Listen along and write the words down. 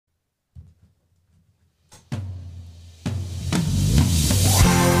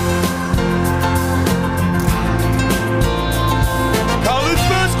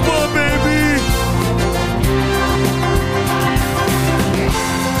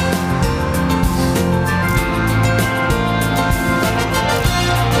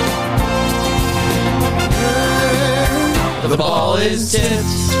ball is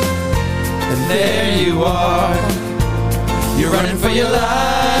tipped, and there you are. You're running for your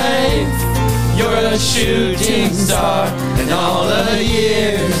life. You're a shooting star, and all the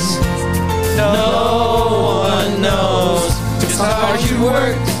years, no one knows just how hard you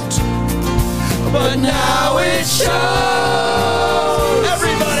worked, but now it shows.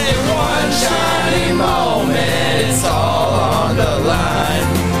 Everybody, one shining moment, it's all on the line.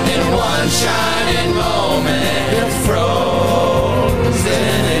 In one shining moment, you're frozen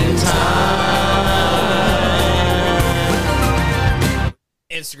in time.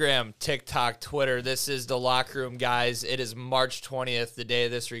 Instagram, TikTok, Twitter. This is the Locker Room, guys. It is March 20th, the day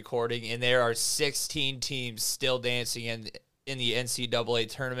of this recording, and there are 16 teams still dancing in the NCAA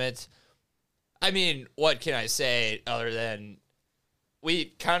tournament. I mean, what can I say other than we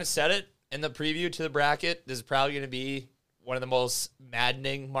kind of said it in the preview to the bracket. This is probably going to be one of the most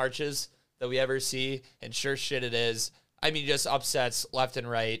maddening marches that we ever see, and sure shit it is. I mean, just upsets left and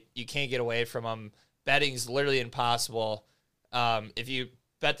right. You can't get away from them. Betting's literally impossible. If you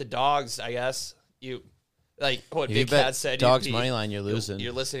bet the dogs, I guess, you like what Big Cat said. Dogs money line, you're losing.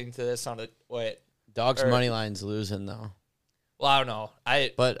 You're listening to this on the what? Dogs money line's losing though. Well, I don't know.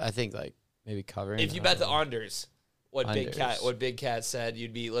 But I think like maybe covering. If you bet the unders, what Big Cat said,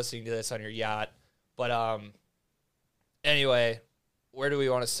 you'd be listening to this on your yacht. But anyway, where do we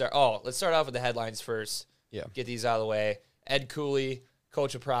want to start? Oh, let's start off with the headlines first. Yeah. Get these out of the way. Ed Cooley,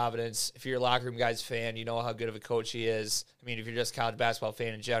 coach of Providence. If you're a Locker Room Guys fan, you know how good of a coach he is. I mean, if you're just a college basketball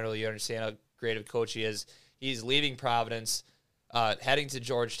fan in general, you understand how great of a coach he is. He's leaving Providence, heading to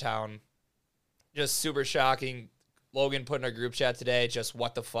Georgetown. Just super shocking. Logan put in our group chat today, just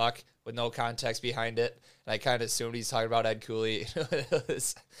what the fuck, with no context behind it. And I kind of assumed he's talking about Ed Cooley. It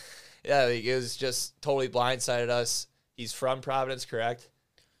was just totally blindsided us. He's from Providence, correct?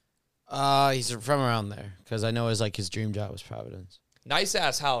 He's from around there because I know his dream job was Providence. Nice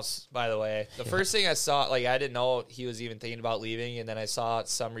ass house, by the way. The first thing I saw, like, I didn't know he was even thinking about leaving, and then I saw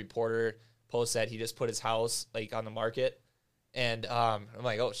some reporter post that he just put his house like on the market, and I'm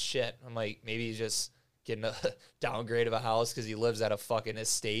like, oh shit. I'm like, maybe he's just getting a downgrade of a house because he lives at a fucking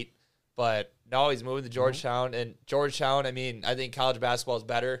estate. But no, he's moving to Georgetown, and Georgetown. I mean, I think college basketball is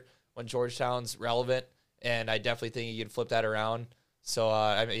better when Georgetown's relevant, and I definitely think he can flip that around. So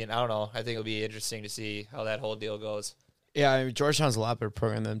I mean, I don't know. I think it'll be interesting to see how that whole deal goes. Yeah, I mean, Georgetown's a lot better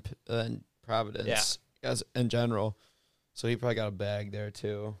program than Providence, as in general. So he probably got a bag there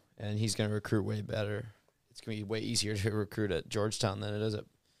too, and he's going to recruit way better. It's going to be way easier to recruit at Georgetown than it is at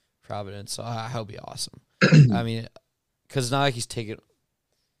Providence. So he'll be awesome. I mean, because it's not like he's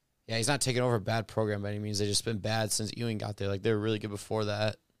not taking over a bad program by any means. They've just been bad since Ewing got there. Like, they were really good before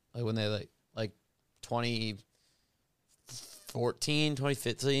that. Like, when they, like 2014,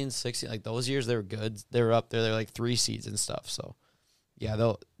 2015, 16, like those years they were good. They were up there. They're like 3 seeds and stuff. So, yeah,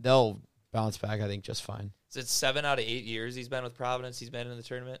 they'll bounce back, I think, just fine. Is it 7 out of 8 years he's been with Providence? He's been in the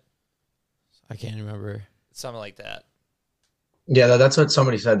tournament? I can't remember. Something like that. Yeah, that's what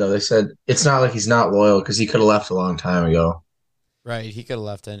somebody said, though. They said it's not like he's not loyal because he could have left a long time ago. Right, he could have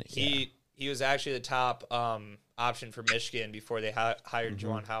left in. He was actually the top option for Michigan before they hired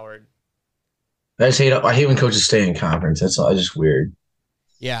Juwan Howard. I hate when coaches stay in conference. That's all just weird.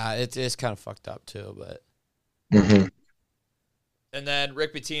 Yeah, it's kind of fucked up too, but. Mm-hmm. And then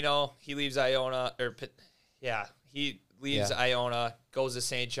Rick Pitino, he leaves Iona, Iona, goes to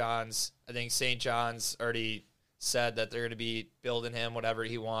St. John's. I think St. John's already said that they're going to be building him whatever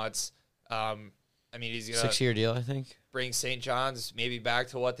he wants. I mean, he's going to 6-year deal, I think. Bring St. John's maybe back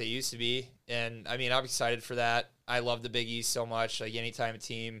to what they used to be. And, I mean, I'm excited for that. I love the Big East so much. Like, anytime a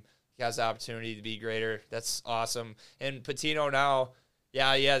team has the opportunity to be greater, that's awesome. And Pitino now,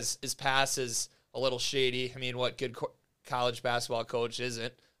 yeah, he has his pass is a little shady. I mean, what good college basketball coach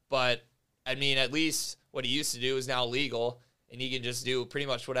isn't? But, I mean, at least what he used to do is now legal, and he can just do pretty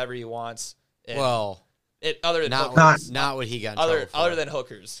much whatever he wants. And other than not what he got in trouble for. Other than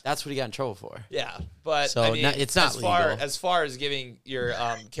hookers. That's what he got in trouble for. Yeah, but so I mean, it's not legal. As far as giving your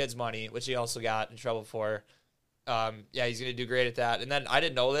kids money, which he also got in trouble for, yeah, he's going to do great at that. And then I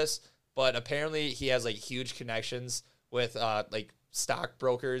didn't know this, but apparently he has like huge connections with like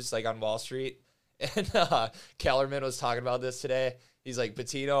stockbrokers like on Wall Street. And Kellerman was talking about this today. He's like,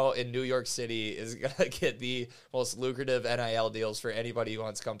 Pitino in New York City is going to get the most lucrative NIL deals for anybody who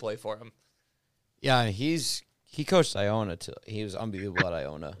wants to come play for him. Yeah, he coached Iona too. He was unbelievable at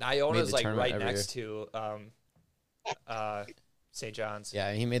Iona. Iona's like right next to St. John's.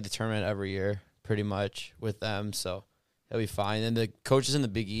 Yeah, he made the tournament every year pretty much with them, so he'll be fine. And the coaches in the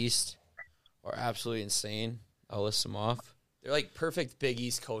Big East are absolutely insane. I'll list them off. They're like perfect Big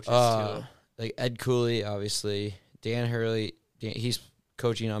East coaches too. Like Ed Cooley, obviously, Dan Hurley, he's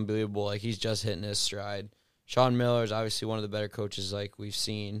coaching unbelievable. Like, he's just hitting his stride. Sean Miller is obviously one of the better coaches like we've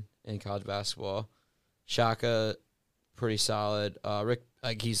seen in college basketball. Shaka, pretty solid. Rick,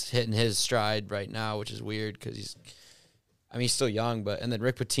 like, he's hitting his stride right now, which is weird because he's still young, but and then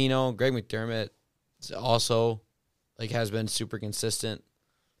Rick Pitino, Greg McDermott also like has been super consistent.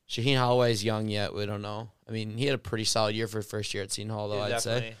 Shaheen Holloway's young yet, we don't know. I mean, he had a pretty solid year for his first year at Seton Hall, though, Yeah, I'd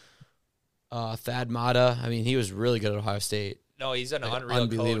definitely. say. Thad Matta, I mean, he was really good at Ohio State. No, he's an Like, unreal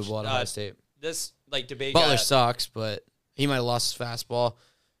unbelievable coach. at Ohio State. This debate. Butler sucks, but he might have lost his fastball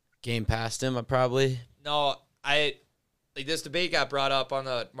game past him, probably. No, this debate got brought up on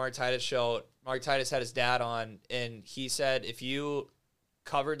the Mark Titus show. Mark Titus had his dad on, and he said if you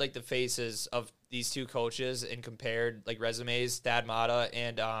covered like the faces of these two coaches and compared like resumes, Thad Matta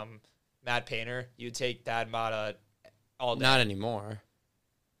and Matt Painter, you'd take Thad Matta all day. Not anymore.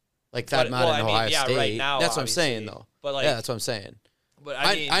 Like Thad Matta in Ohio State. Right now, that's what I'm saying, though. But like, yeah, that's what I'm saying. But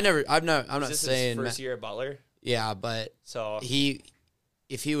I'm not this saying his first year at Butler. Yeah, but So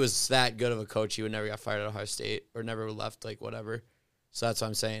if he was that good of a coach, he would never got fired at Ohio State or never left, like, whatever. So that's what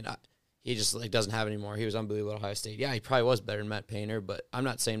I'm saying. He just like doesn't have it anymore. He was unbelievable at Ohio State. Yeah, he probably was better than Matt Painter, but I'm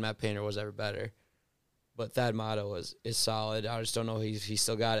not saying Matt Painter was ever better. But Thad Matta is solid. I just don't know if he's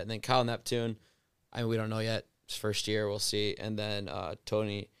still got it. And then Kyle Neptune, I mean, we don't know yet. His first year, we'll see. And then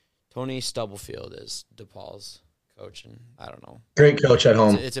Tony Stubblefield is DePaul's coach, and I don't know. Great coach at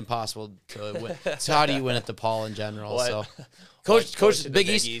home. It's impossible to win. So how do you win at DePaul in general? What? So coach the Big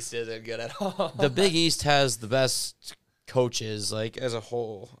East isn't good at all. the Big East has the best coaches, like, as a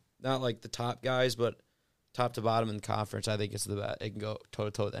whole. Not like the top guys, but top to bottom in the conference. I think it's the best. It can go toe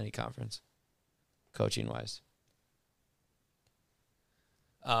to toe with any conference, coaching wise.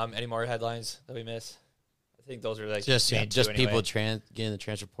 Any more headlines that we miss? I think those are like Just people anyway. getting the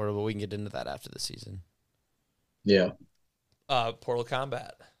transfer portal, but we can get into that after the season. Yeah. Portal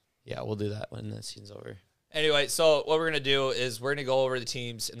combat. Yeah, we'll do that when the season's over. Anyway, so what we're going to do is we're going to go over the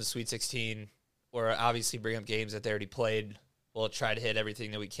teams in the Sweet 16. We're obviously bring up games that they already played. We'll try to hit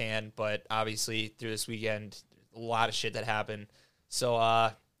everything that we can, but obviously through this weekend, a lot of shit that happened. So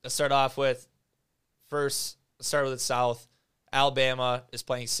let's start off with the South. Alabama is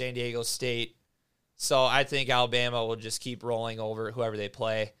playing San Diego State. So I think Alabama will just keep rolling over whoever they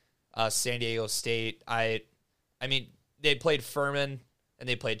play. San Diego State, I mean, they played Furman and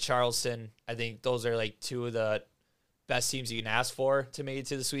they played Charleston. I think those are like two of the best teams you can ask for to make it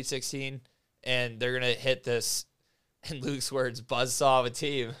to the Sweet 16. And they're going to hit this, in Luke's words, buzzsaw of a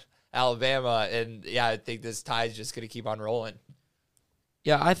team, Alabama. And, yeah, I think this tie is just going to keep on rolling.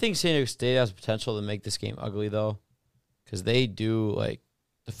 Yeah, I think San Diego State has potential to make this game ugly, though, because they do, like,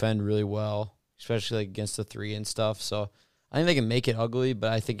 defend really well, especially, like, against the three and stuff. So I think they can make it ugly,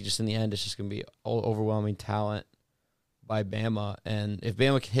 but I think just in the end it's just going to be overwhelming talent by Bama. And if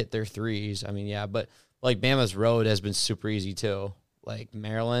Bama can hit their threes, I mean, yeah. But, like, Bama's road has been super easy, too. Like,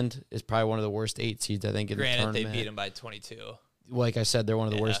 Maryland is probably one of the worst 8 seeds, I think, in the tournament. Granted, they beat them by 22. Like I said, they're one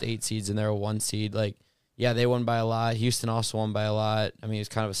of the worst 8 seeds, and they're a 1 seed. Like, yeah, they won by a lot. Houston also won by a lot. I mean, it was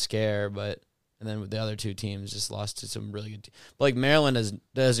kind of a scare, but and then the other two teams just lost to some really good teams. But, like, Maryland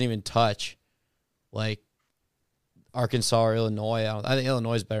doesn't even touch, like, Arkansas or Illinois. I think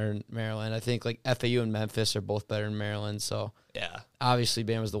Illinois is better than Maryland. I think, like, FAU and Memphis are both better than Maryland. So, yeah, obviously,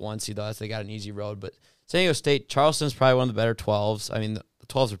 Bama's the 1 seed, though. They got an easy road, but San Diego State, Charleston's probably one of the better 12s. I mean, the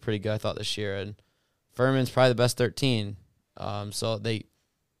 12s are pretty good, I thought, this year. And Furman's probably the best 13. So they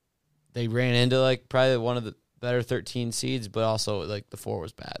ran into, like, probably one of the better 13 seeds, but also, like, the 4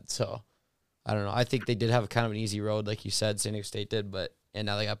 was bad. So, I don't know. I think they did have kind of an easy road, like you said, San Diego State did. And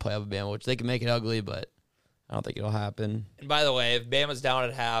now they got to play Alabama, which they can make it ugly, but I don't think it'll happen. And by the way, if Bama's down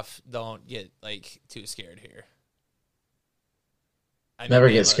at half, don't get, like, too scared here. Never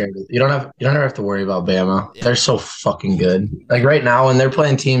get scared. You don't ever have to worry about Bama. Yeah. They're so fucking good. Like, right now, when they're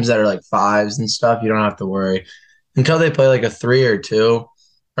playing teams that are like 5s and stuff, you don't have to worry until they play like a 3 or 2 or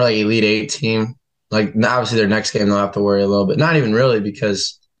like Elite 8 team. Like, obviously their next game they'll have to worry a little bit. Not even really,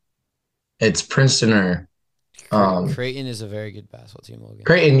 because it's Princeton or Creighton is a very good basketball team, Logan.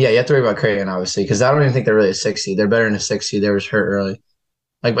 Creighton. Yeah, you have to worry about Creighton, obviously, because I don't even think they're really a 6 seed. They're better than a 6 seed. They were hurt early.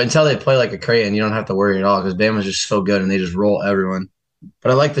 Like, but until they play like a Creighton, you don't have to worry at all because Bama's just so good and they just roll everyone.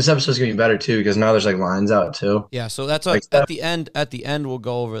 But I like this episode's gonna be better too because now there's like lines out too. Yeah, so that's Like at the end. At the end, we'll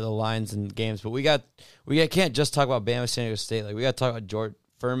go over the lines and games. But we can't just talk about Bama, San Diego State. Like, we got to talk about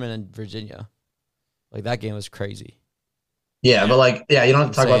Furman and Virginia. Like, that game was crazy. Yeah, but like, yeah, you don't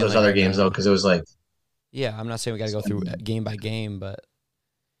have to talk about those like, other games though because it was like, yeah, I'm not saying we got to go through game by game, but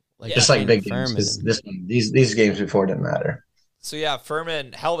like, just like big Furman. games. These games before didn't matter. So, yeah,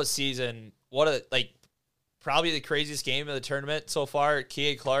 Furman, hell of a season. What a, like, probably the craziest game of the tournament so far.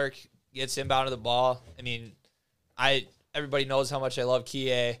 Kie Clark gets inbound of the ball. I mean, everybody knows how much I love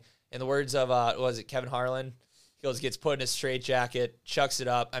Kie. In the words of Kevin Harlan, he gets put in a straitjacket, chucks it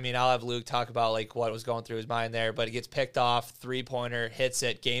up. I mean, I'll have Luke talk about like what was going through his mind there, but it gets picked off, 3-pointer, hits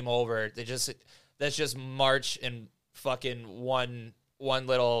it, game over. That's just March and fucking one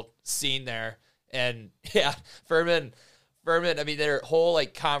little scene there. And yeah, Furman, I mean, their whole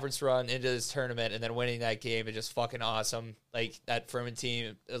like conference run into this tournament and then winning that game is just fucking awesome. Like that Furman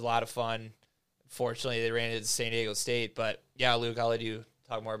team is a lot of fun. Fortunately, they ran into San Diego State, but yeah, Luke, I'll let you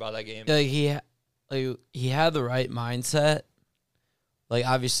talk more about that game. He had the right mindset. Like,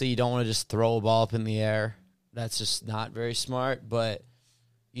 obviously, you don't want to just throw a ball up in the air. That's just not very smart. But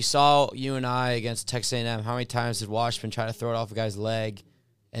you saw you and I against Texas A&M. How many times did Washington try to throw it off a guy's leg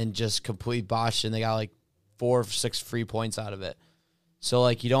and just completely botched it, and they got like 4 or 6 free points out of it. So,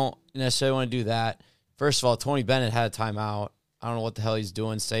 like, you don't necessarily want to do that. First of all, Tony Bennett had a timeout. I don't know what the hell he's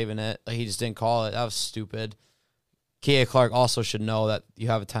doing saving it. Like, he just didn't call it. That was stupid. Kie Clark also should know that you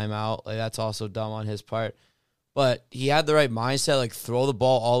have a timeout. Like, that's also dumb on his part. But he had the right mindset, like throw the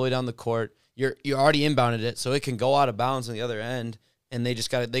ball all the way down the court. You already inbounded it, so it can go out of bounds on the other end, and they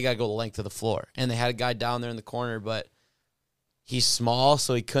got to go the length of the floor. And they had a guy down there in the corner, but he's small,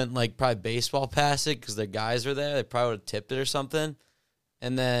 so he couldn't like probably baseball pass it because their guys were there. They probably would have tipped it or something.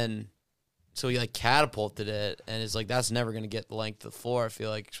 And then so he like catapulted it, and it's like that's never going to get the length of the floor, I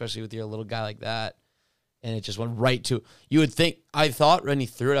feel like, especially with your little guy like that. And it just went right to – you would think – I thought when he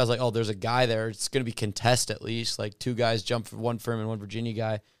threw it, I was like, oh, there's a guy there. It's going to be contest at least. Like 2 guys jumped for one Furman, one Virginia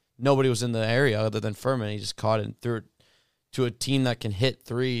guy. Nobody was in the area other than Furman. He just caught it and threw it to a team that can hit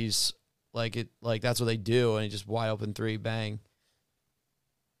threes. Like that's what they do, and he just wide open 3, bang.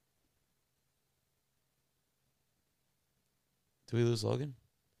 Did we lose Logan?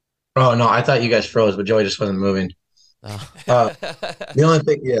 Oh, no, I thought you guys froze, but Joey just wasn't moving. Oh. The only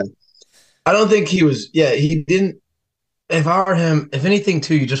thing, yeah. I don't think he was, he didn't. If I were him, if anything,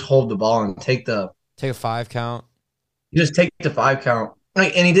 too, you just hold the ball and take a 5 count. You just take the 5 count.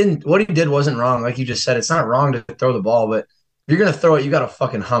 Like, and he didn't, what he did wasn't wrong. Like you just said, it's not wrong to throw the ball, but if you're going to throw it, you got to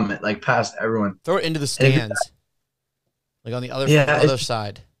fucking hum it, like past everyone. Throw it into the stands. Like on the other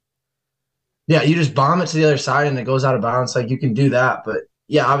side. Yeah, you just bomb it to the other side and it goes out of bounds. Like you can do that. But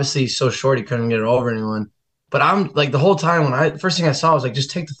yeah, obviously he's so short he couldn't get it over anyone. But I'm like the whole time first thing I saw was like, just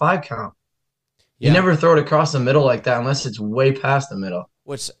take the 5 count. Yeah. You never throw it across the middle like that unless it's way past the middle.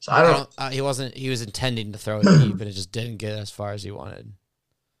 Which so I don't. He was intending to throw it deep, but it just didn't get as far as he wanted.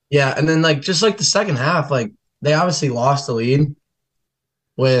 Yeah, and then like just like the second half, like they obviously lost the lead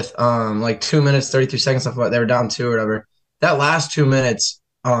with like 2 minutes 33 seconds left. They were down 2 or whatever. That last 2 minutes,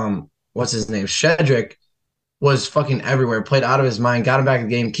 what's his name? Shedrick was fucking everywhere. Played out of his mind. Got him back in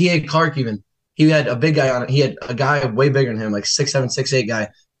the game. Kie Clark even. He had a big guy on it. He had a guy way bigger than him, like 6'7", 6'8" guy,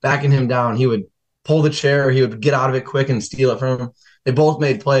 backing him down. He would pull the chair, or he would get out of it quick and steal it from him. They both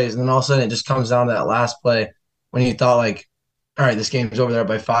made plays, and then all of a sudden it just comes down to that last play when you thought like, all right, this game's over there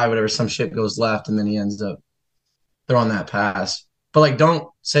by 5, whatever, some shit goes left, and then he ends up throwing that pass. But like, don't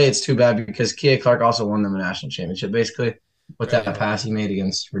say it's too bad because Kie Clark also won them a national championship, basically, with that pass he made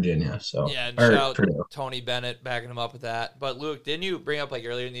against Virginia. So yeah, and shout out Tony Bennett backing him up with that. But Luke, didn't you bring up like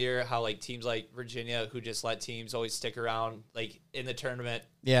earlier in the year how like teams like Virginia who just let teams always stick around like in the tournament?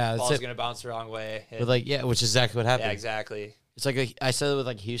 Yeah, ball's gonna bounce the wrong way. But like, yeah, which is exactly what happened. Yeah, exactly. It's like I said with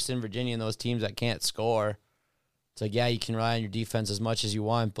like Houston, Virginia, and those teams that can't score. It's like, yeah, you can rely on your defense as much as you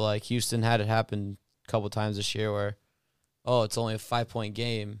want, but like Houston had it happen a couple times this year where, oh, it's only a 5-point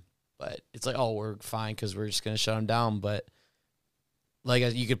game, but it's like, oh, we're fine because we're just gonna shut them down, but.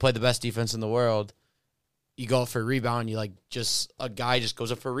 Like, you could play the best defense in the world. You go up for a rebound, a guy just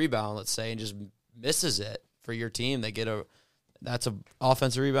goes up for a rebound, let's say, and just misses it for your team. They get that's an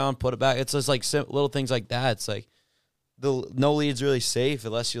offensive rebound, put it back. It's just like little things like that. It's like no lead's really safe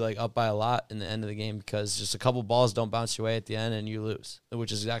unless you're like up by a lot in the end of the game because just a couple balls don't bounce your way at the end and you lose,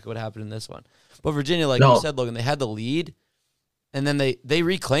 which is exactly what happened in this one. But Virginia, like you said, Logan, they had the lead. And then they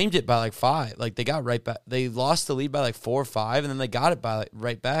reclaimed it by like 5. Like they got right back. They lost the lead by like 4 or 5, and then they got it by like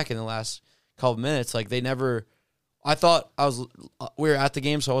right back in the last couple minutes. Like they never. I thought we were at the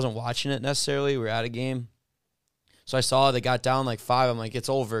game, so I wasn't watching it necessarily. We were at a game, so I saw they got down like 5. I'm like, it's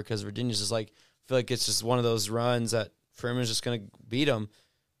over because Virginia's just like I feel like it's just one of those runs that Furman's just gonna beat them,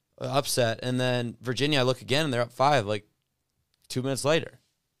 upset. And then Virginia, I look again and they're up 5 like 2 minutes later.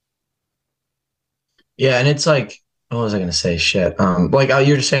 Yeah, and it's like. What was I going to say? Shit. Like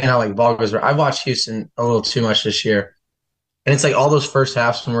you're just saying how like ball goes. I've watched Houston a little too much this year, and it's like all those first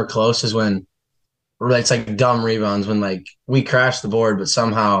halves when we're close is when it's like dumb rebounds when like we crash the board, but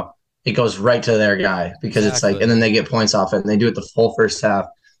somehow it goes right to their guy because it's like, Exactly. and then they get points off it, and they do it the full first half.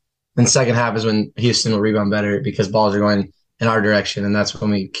 And second half is when Houston will rebound better because balls are going in our direction, and that's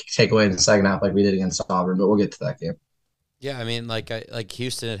when we take away in the second half like we did against Auburn. But we'll get to that game. Yeah, I mean, like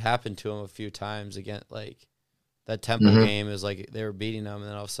Houston, it happened to them a few times again. Like that Temple game is like they were beating them, and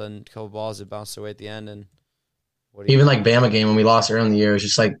then all of a sudden, a couple balls it bounced away at the end, and even like Bama game when we lost early in the year, it was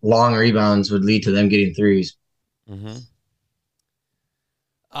just like long rebounds would lead to them getting threes. Mm-hmm.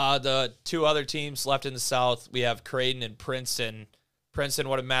 The two other teams left in the South, we have Creighton and Princeton. Princeton,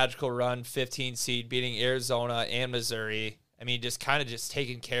 what a magical run, 15 seed, beating Arizona and Missouri. I mean, just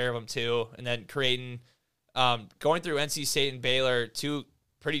taking care of them too. And then Creighton, going through NC State and Baylor, two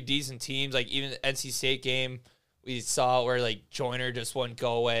pretty decent teams. Like even the NC State game, we saw where like Joyner just wouldn't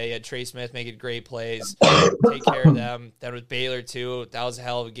go away. And Trey Smith making great plays, take care of them. Then with Baylor too, that was a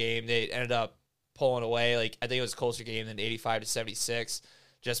hell of a game. They ended up pulling away. Like I think it was a closer game than 85-76,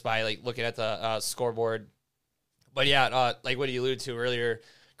 just by like looking at the scoreboard. But yeah, like what you alluded to earlier,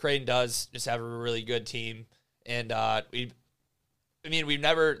 Creighton does just have a really good team, and we've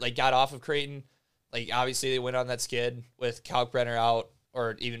never like got off of Creighton. Like obviously they went on that skid with Kalkbrenner out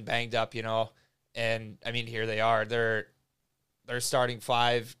or even banged up, and I mean here they are. Their starting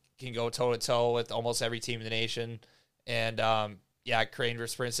five can go toe to toe with almost every team in the nation, and Creighton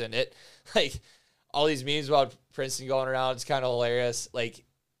versus Princeton. It like all these memes about Princeton going around. It's kind of hilarious. Like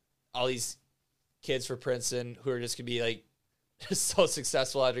all these kids for Princeton who are just gonna be like just so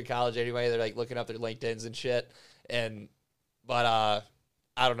successful after college anyway. They're like looking up their LinkedIn's and shit. But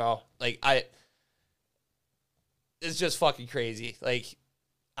I don't know. Like it's just fucking crazy. Like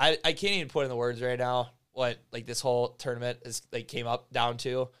I can't even put in the words right now what like this whole tournament is like came up down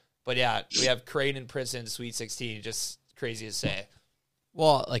to. But yeah, we have Creighton and Princeton Sweet 16. Just crazy to say.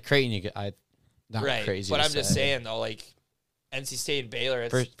 Well, like Creighton, not right. crazy. But I'm just saying though, like NC State and Baylor.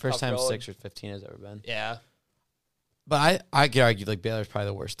 It's first time road. 6 or 15 has ever been. Yeah. But I could argue like Baylor's probably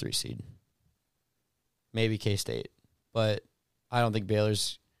the worst 3 seed. Maybe K-State. But I don't think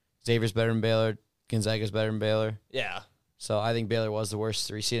Xavier's better than Baylor. Gonzaga's better than Baylor. Yeah. So I think Baylor was the worst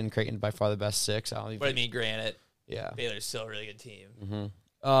 3 seed and Creighton by far the best 6. But I mean, granted, yeah, Baylor's still a really good team.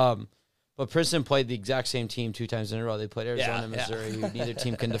 Mm-hmm. But Princeton played the exact same team 2 times in a row. They played Arizona and Missouri. Neither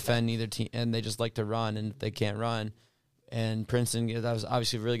team can defend, and they just like to run, and they can't run. And Princeton, that was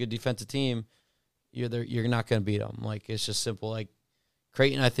obviously a really good defensive team. You're not going to beat them. Like it's just simple. Like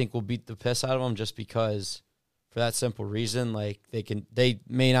Creighton, I think will beat the piss out of them just because, for that simple reason. Like they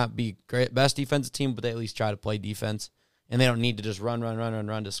may not be best defensive team, but they at least try to play defense, and they don't need to just run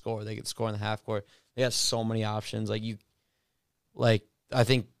to score. They can score in the half court. They have so many options. I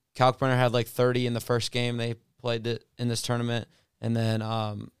think Kalkbrenner had like 30 in the first game they played it in this tournament, and then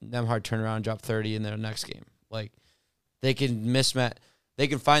Nemhard turned around and dropped 30 in their next game. Like. They can mismatch. They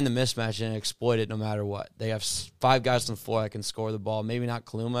can find the mismatch and exploit it no matter what. They have 5 guys on the floor that can score the ball. Maybe not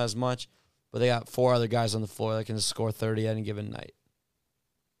Kaluma as much, but they got 4 other guys on the floor that can score 30 at any given night.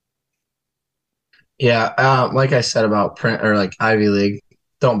 Yeah, like I said about Ivy League,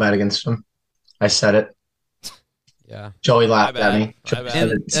 don't bet against them. I said it. Yeah. Joey laughed at me.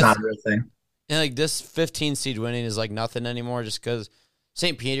 It's not a real thing. And like this 15 seed winning is like nothing anymore, just because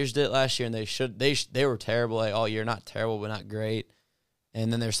St. Peter's did it last year, and they were terrible all year. Not terrible, but not great.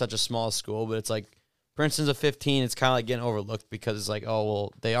 And then they're such a small school, but it's like Princeton's a 15. It's kind of like getting overlooked because it's like, oh,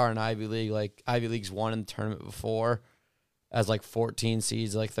 well, they are an Ivy League. Like Ivy League's won in the tournament before as like 14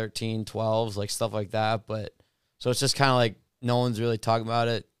 seeds, like 13, 12s, like stuff like that. But so it's just kind of like no one's really talking about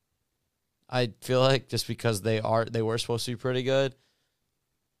it. I feel like just because they were supposed to be pretty good.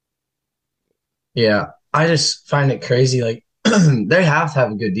 Yeah, I just find it crazy. Like they have to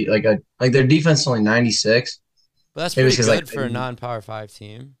have a good their defense is only 96. But that's pretty good for a non-Power 5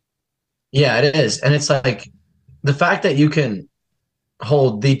 team. Yeah, it is. And it's like the fact that you can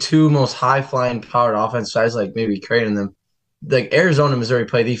hold the 2 most high-flying powered offense sides, like maybe creating them. Like Arizona and Missouri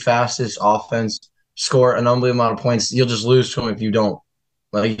play the fastest offense, score an unbelievable amount of points. You'll just lose to them if you don't.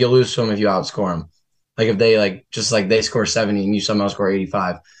 Like you'll lose to them if you outscore them. Like if they they score 70 and you somehow score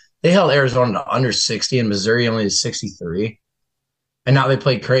 85. They held Arizona to under 60 and Missouri only to 63. And now they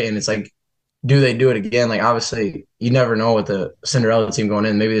play Creighton. It's like, do they do it again? Like, obviously, you never know with the Cinderella team going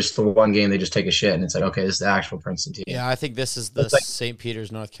in. Maybe it's the one game they just take a shit, and it's like, okay, this is the actual Princeton team. Yeah, I think this is the St.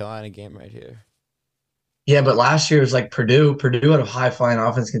 Peter's, North Carolina game right here. Yeah, but last year it was like Purdue. Purdue had a high-flying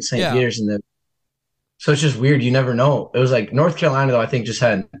offense against St. Peter's. So it's just weird. You never know. It was like North Carolina, though, I think just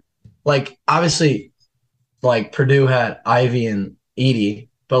had, like, obviously, like, Purdue had Ivy and Edie,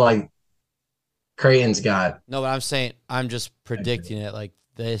 but, like, Creighton's got. No, but I'm just predicting it. Like,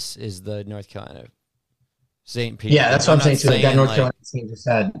 this is the North Carolina St. Pete. Yeah, that's what I'm saying too. Like that North like, Carolina team just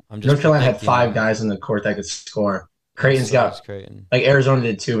had I'm just North Carolina had predicting 5 guys in the court that could score. Yeah, Creighton's so got does Creighton. like Arizona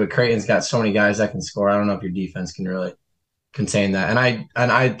did too, but Creighton's got so many guys that can score. I don't know if your defense can really contain that.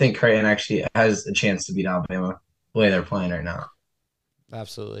 And I think Creighton actually has a chance to beat Alabama the way they're playing right now.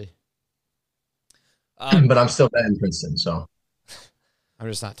 Absolutely. But I'm still betting Princeton, so I'm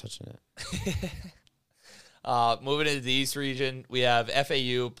just not touching it. Moving into the East region, we have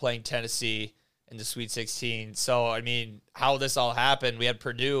FAU playing Tennessee in the Sweet 16. So, I mean, how this all happened, we had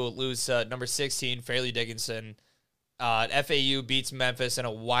Purdue lose number 16, Fairleigh Dickinson. FAU beats Memphis in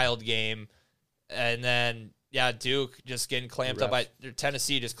a wild game. And then, yeah, Duke just getting clamped up by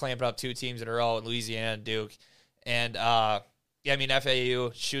Tennessee, just clamping up 2 teams in a row in Louisiana and Duke. And, yeah, I mean,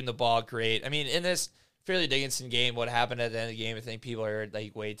 FAU shooting the ball great. I mean, in this Fairleigh Dickinson game, what happened at the end of the game, I think people are,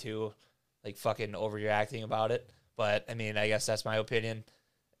 like, way too, like, fucking overreacting about it. But, I mean, I guess that's my opinion.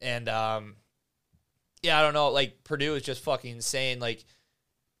 And, yeah, I don't know. Like, Purdue is just fucking insane. Like,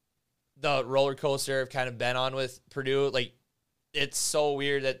 the roller coaster I've kind of been on with Purdue, like, it's so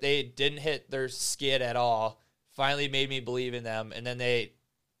weird that they didn't hit their skid at all. Finally made me believe in them. And then they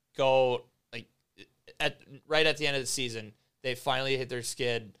go, like, right at the end of the season, they finally hit their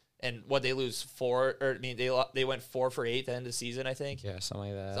skid. And what, they lose 4, or I mean, they went 4 for 8 at the end of the season, I think. Yeah, something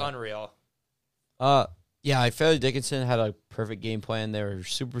like that. It's unreal. Yeah, Fairleigh Dickinson had a perfect game plan. They were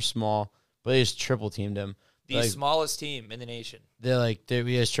super small, but they just triple teamed him. The smallest team in the nation. We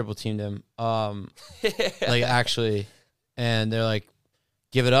just triple teamed him. Like, actually, and they're like,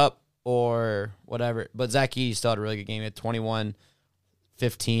 give it up or whatever. But Zach Edey still had a really good game. He had 21,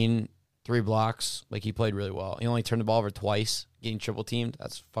 15, 3 blocks. Like, he played really well. He only turned the ball over twice, getting triple teamed.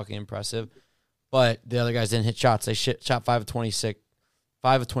 That's fucking impressive. But the other guys didn't hit shots. They shot 5 of 26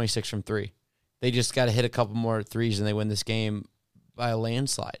 from 3. They just got to hit a couple more threes and they win this game by a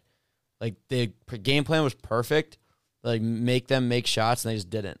landslide. Like, the game plan was perfect. Like, make them make shots, and they just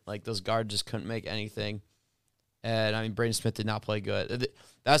didn't. Like, those guards just couldn't make anything. And, I mean, Braden Smith did not play good.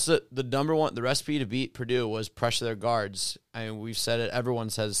 That's the number one. The recipe to beat Purdue was pressure their guards. I mean, we've said it. Everyone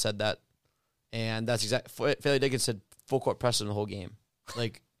has said that. And that's exactly. Fairleigh Dickinson said full court press in the whole game.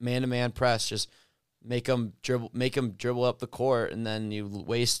 Like, man-to-man press. Just make them dribble up the court, and then you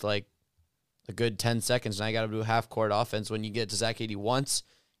waste, like, a good 10 seconds. Now you got to do a half-court offense. When you get to Zach Edey once,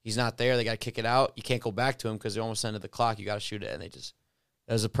 he's not there. They got to kick it out. You can't go back to him because they're almost ended the clock. You got to shoot it, and it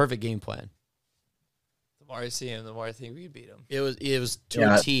was a perfect game plan. The more I see him, the more I think we could beat him. It was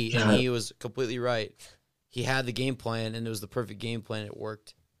to a T, and he was completely right. He had the game plan, and it was the perfect game plan. It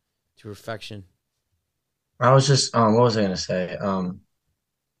worked to perfection. I was just what was I gonna say?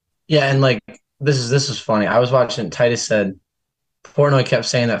 Yeah, and like this is funny. I was watching. Titus said Portnoy kept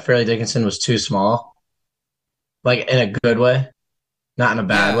saying that Fairleigh Dickinson was too small, like in a good way, not in a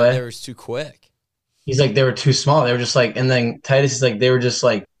bad way. They were too quick. He's like, they were too small. They were just like, and then Titus is like, they were just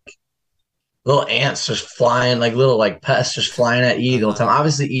like little ants just flying, like little like pests just flying at Edey the whole time.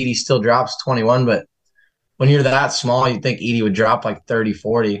 Obviously, Edey still drops 21, but when you're that small, you'd think Edey would drop like 30,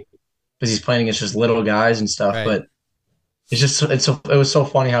 40 because he's playing against just little guys and stuff. Right. But it was so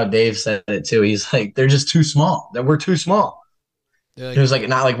funny how Dave said it too. He's like, they're just too small. That we're too small. Like, it was like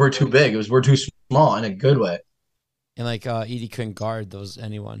not like we're too big. It was we're too small in a good way. And like Edey couldn't guard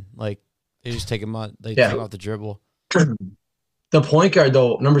anyone. Like they just take him out. They take him off the dribble. The point guard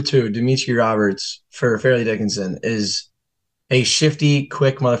though, number 2, Dimitri Roberts for Fairleigh Dickinson is a shifty,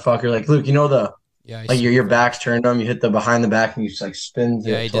 quick motherfucker. Like Luke, you know like your back's turned on, you hit the behind the back and you just like spin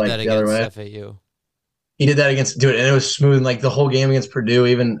to, he did like that the other way. FAU. He did that against and it was smooth. And like the whole game against Purdue,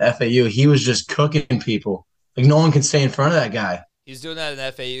 even FAU, he was just cooking people. Like no one can stay in front of that guy. He's doing that in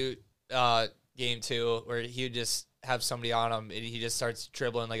the FAU game too, where he would just have somebody on him and he just starts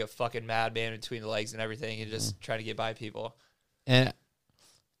dribbling like a fucking madman between the legs and everything and just trying to get by people. And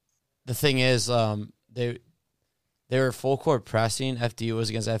the thing is, they were full court pressing. FDU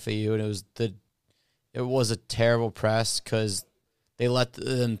was against FAU, and it was a terrible press because they let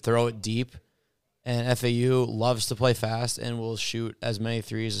them throw it deep. And FAU loves to play fast and will shoot as many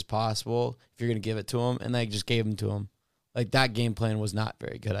threes as possible if you're going to give it to them. And they just gave them to them. Like, that game plan was not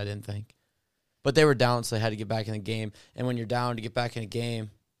very good, I didn't think. But they were down, so they had to get back in the game. And when you're down to get back in a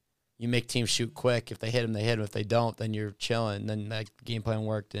game, you make teams shoot quick. If they hit them, they hit them. If they don't, then you're chilling. Then that game plan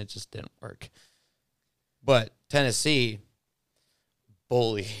worked, and it just didn't work. But Tennessee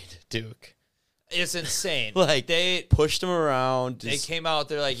bullied Duke. It's insane. Like, they pushed them around. They came out,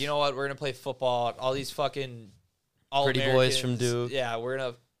 they're like, you know what, we're going to play football. All these fucking pretty boys from Duke. Yeah, we're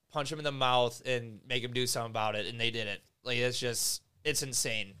going to punch them in the mouth and make them do something about it, and they did it. Like, it's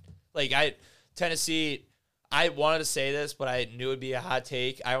insane. Like, Tennessee, I wanted to say this, but I knew it'd be a hot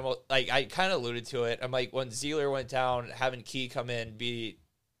take. I kind of alluded to it. I'm like, when Ziegler went down, having Key come in, be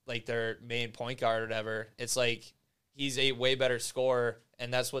like their main point guard or whatever, it's like he's a way better scorer,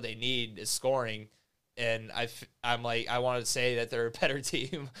 and that's what they need is scoring. And I'm like, I wanted to say that they're a better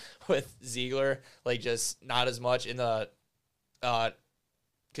team with Ziegler, like just not as much in the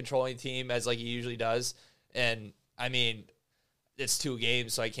controlling team as like he usually does. And I mean, it's 2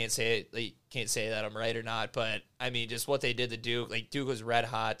 games, so I can't say that I'm right or not. But I mean, just what they did to Duke, like Duke was red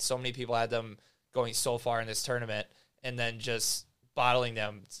hot. So many people had them going so far in this tournament, and then just bottling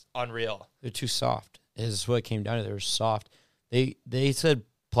them. It's unreal. They're too soft. Is what it came down to. They were soft. They said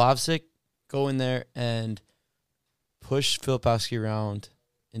Plavsic, go in there and push Filipowski around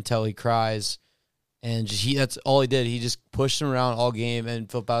until he cries, and that's all he did. He just pushed him around all game, and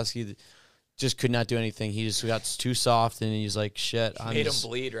Filipowski just could not do anything. He just got too soft, and he's like, "Shit!" He made him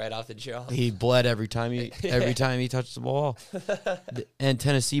bleed right off the jump. He bled every time he touched the ball. And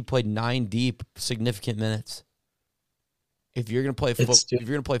Tennessee played 9 deep, significant minutes. If you're gonna play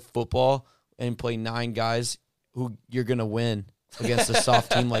football and play 9 guys, who you're gonna win against a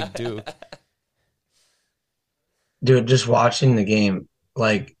soft team like Duke. Dude, just watching the game,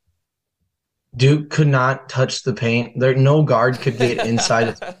 like Duke could not touch the paint. No guard could get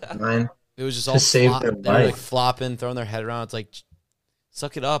inside the line. It was just to all save their they were like life. flopping, throwing their head around. It's like,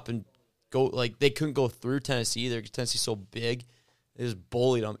 suck it up and go. Like they couldn't go through Tennessee either because Tennessee's so big. They just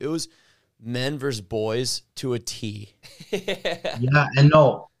bullied them. It was men versus boys to a T. Yeah, and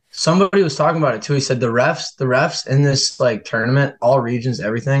no, somebody was talking about it too. He said the refs in this like tournament, all regions,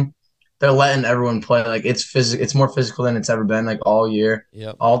 everything, they're letting everyone play. Like it's more physical than it's ever been, like all year.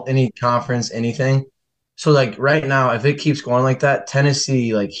 Yep. Any conference, anything. So like right now, if it keeps going like that,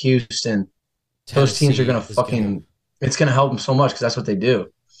 Tennessee, like Houston, those teams are gonna it's gonna help them so much because that's what they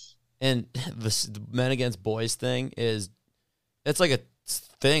do. And the men against boys thing it's like a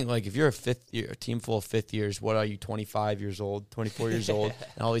thing. Like if you're a team full of 5th years, what are you, 25 years old, 24 years old,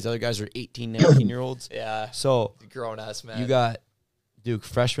 and all these other guys are 18, 19-year-olds? Yeah. So grown ass man. You got Duke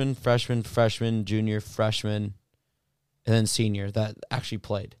freshman, junior, freshman, and then senior that actually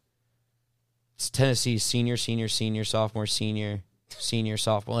played. It's Tennessee senior, sophomore, senior,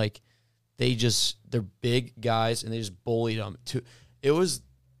 sophomore. Like they're big guys and they just bullied them. It was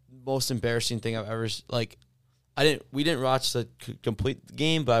the most embarrassing thing I've ever like. We didn't watch the complete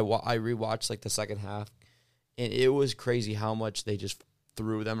game, but I rewatched like the second half, and it was crazy how much they just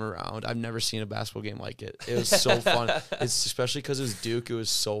threw them around. I've never seen a basketball game like it. It was so fun. It's especially because it was Duke. It was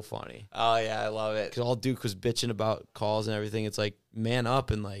so funny. Oh yeah, I love it. Because all Duke was bitching about calls and everything. It's like man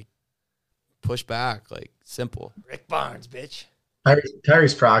up and like push back. Like simple. Rick Barnes, bitch.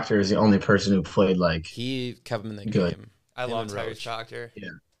 Tyrese Proctor is the only person who played like he kept him in the good. game. I love Tyrese Proctor. Yeah.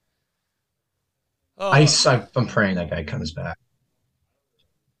 Oh. I'm praying that guy comes back.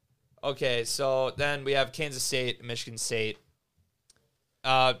 Okay, so then we have Kansas State, Michigan State.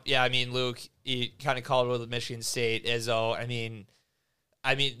 Yeah, I mean, Luke, you kind of called it with Michigan State, Izzo. I mean,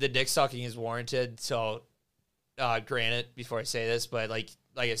 the dick sucking is warranted. So, granted, before I say this, but like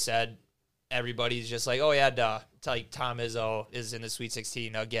I said, everybody's just like, oh yeah, duh. It's like Tom Izzo is in the Sweet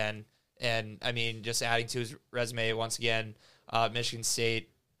 16 again, and I mean, just adding to his resume once again, Michigan State,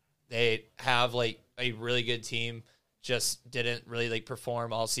 they have like a really good team, just didn't really like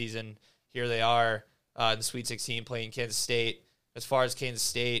perform all season. Here they are in the Sweet 16 playing Kansas State. As far as Kansas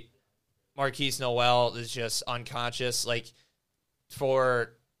State, Marquise Noel is just unconscious. Like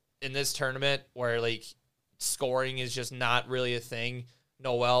in this tournament where like scoring is just not really a thing,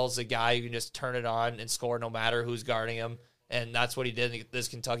 Noel's a guy who can just turn it on and score no matter who's guarding him. And that's what he did in this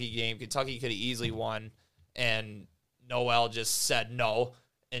Kentucky game. Kentucky could have easily won, and Noel just said no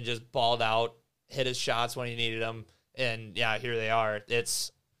and just balled out, hit his shots when he needed them. And yeah, here they are.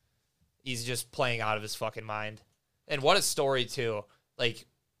 He's just playing out of his fucking mind. And what a story too. Like,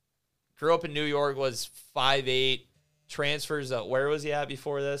 grew up in New York, was 5'8", transfers. Where was he at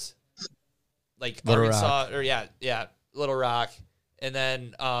before this? Like Little Arkansas, Rock. or yeah, Little Rock. And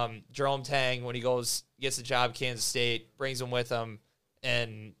then Jerome Tang, when he gets the job, Kansas State, brings him with him,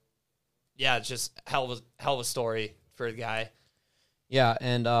 and yeah, it's just hell of a story for the guy. Yeah,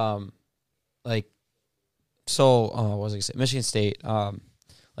 and what was I gonna say? Michigan State.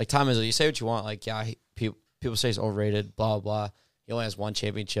 Like Tom Izzo, you say what you want. Like, yeah, people say he's overrated. Blah blah. He only has 1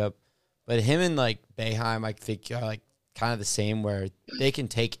 championship, but him and like Boeheim, I think, are like kind of the same, where they can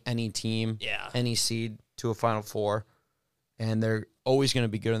take any team, any seed to a Final Four, and they're always going to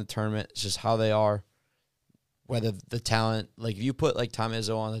be good in the tournament. It's just how they are. Whether the talent, like if you put like Tom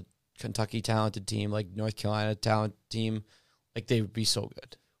Izzo on a Kentucky talented team, like North Carolina talented team, like they would be so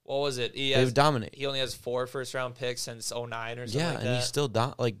good. what was it? They would dominate. He only has 4 first-round picks since 2009 or something like that. Yeah, and he still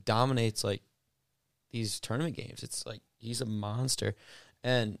dominates like these tournament games. It's like he's a monster.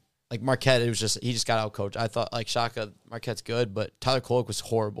 And like Marquette, he just got out coached. I thought like Shaka, Marquette's good, but Tyler Kolek was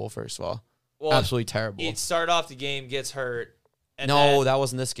horrible first of all. Well, absolutely terrible. He started off the game, gets hurt. And that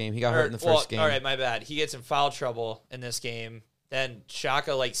wasn't this game. He got hurt in the first game. All right, my bad. He gets in foul trouble in this game. Then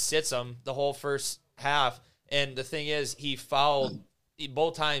Shaka like sits him the whole first half. And the thing is,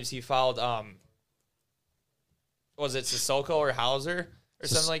 both times he fouled. Was it Sissoko or Hauser or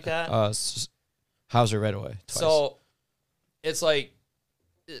something like that? Hauser right away. Twice. So it's like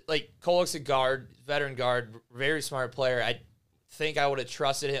Kolek's a guard, veteran guard, very smart player. I think I would have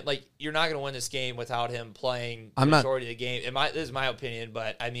trusted him. Like, you're not going to win this game without him playing the majority of the game. This is my opinion,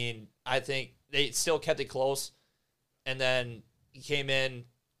 but I mean, I think they still kept it close. And then he came in,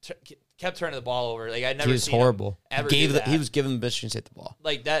 kept turning the ball over. Like, I never. He was horrible. He was giving Michigan State the ball.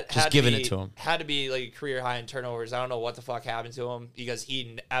 Like that, just giving it to him. Had to be like a career high in turnovers. I don't know what the fuck happened to him because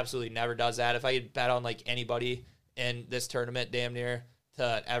he absolutely never does that. If I could bet on like anybody in this tournament, damn near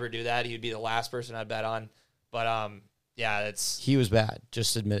to ever do that, he would be the last person I'd bet on. But yeah, he was bad.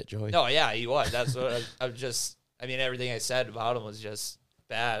 Just admit it, Joey. No, yeah, he was. That's what I mean, everything I said about him was just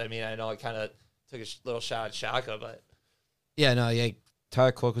bad. I mean, I know I kind of took a little shot at Shaka, but yeah, no, yeah.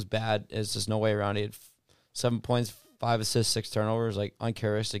 Tyler Kolek was bad. There's just no way around it. He had 7 points, 5 assists, 6 turnovers. Like,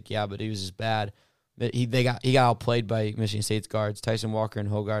 uncharacteristic, yeah, but he was just bad. But he got outplayed by Michigan State's guards. Tyson Walker and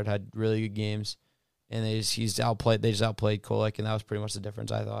Hogard had really good games, and they just outplayed Kolek, and that was pretty much the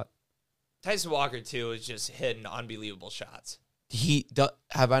difference, I thought. Tyson Walker too is just hitting unbelievable shots.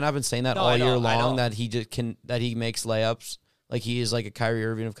 Have I not been saying that all year long that he makes layups? Like, he is like a Kyrie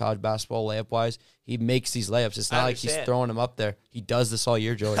Irving of college basketball layup wise. He makes these layups. It's not like he's throwing them up there. He does this all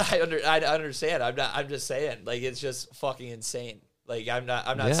year, Joey. I understand. I'm just saying. Like, it's just fucking insane. Like, I'm not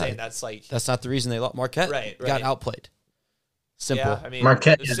saying that's like. That's not the reason they lost. Marquette got outplayed. Simple. Yeah, I mean,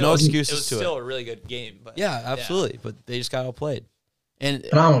 Marquette has no excuses to it. It was still a really good game. But, yeah, absolutely. Yeah. But they just got outplayed. And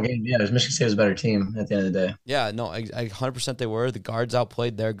phenomenal game. Yeah, Michigan State was a better team at the end of the day. Yeah, no, 100% they were. The guards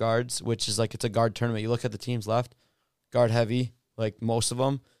outplayed their guards, which is like it's a guard tournament. You look at the teams left, guard heavy, like most of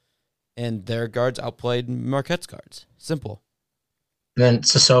them, and their guards outplayed Marquette's guards. Simple. And then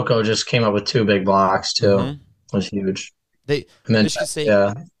Sissoko just came up with 2 big blocks too. It was huge. Michigan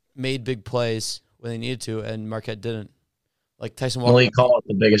State made big plays when they needed to, and Marquette didn't. Like Tyson Walker. Malik called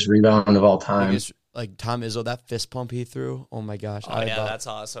the biggest rebound of all time. Like Tom Izzo, that fist pump he threw. Oh my gosh! That's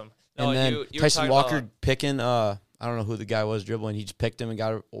awesome. No, and then Tyson Walker picking. I don't know who the guy was dribbling. He just picked him and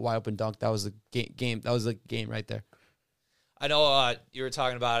got a wide open dunk. That was the game. That was the game right there. I know you were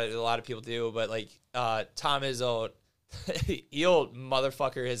talking about it. A lot of people do, but like Tom Izzo, he'll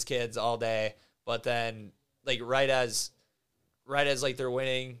motherfucker his kids all day. But then, like right as like they're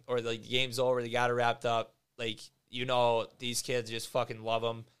winning or like the game's over, they got it wrapped up. Like, you know, these kids just fucking love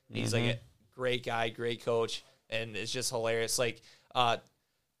him. He's like a great guy, great coach, and it's just hilarious. Like,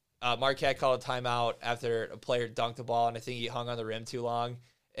 Marquette called a timeout after a player dunked the ball, and I think he hung on the rim too long,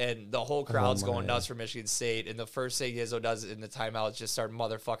 and the whole crowd's going nuts for Michigan State. And the first thing Izzo does in the timeout is just start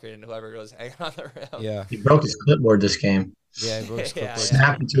motherfucking whoever goes hanging on the rim. Yeah, he broke his clipboard this game. Yeah, he broke his clipboard.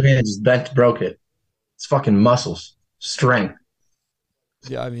 Snapped in 2 hands, just bent, broke it. It's fucking muscles, strength.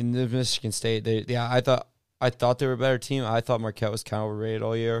 Yeah, I mean, the Michigan State. I thought they were a better team. I thought Marquette was kind of overrated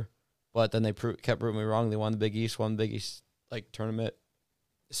all year. But then they kept proving me wrong. They won the Big East, like tournament.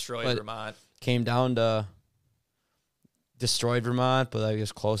 Destroyed Vermont. Came down to destroyed Vermont, but I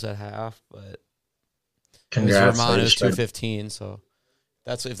guess close at half. But congrats, Vermont, it was 215. So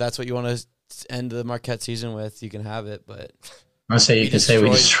if that's what you want to end the Marquette season with, you can have it. But I say you can say we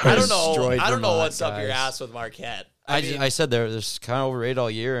destroyed. I don't know what's up your ass with Marquette. I said they're kind of overrated all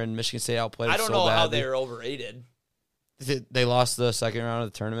year, and Michigan State outplayed. I don't know how they were overrated. They lost the second round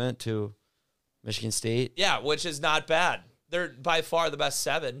of the tournament to Michigan State. Yeah, which is not bad. They're by far the best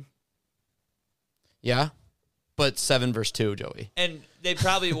 7. Yeah, but 7 versus 2, Joey. And they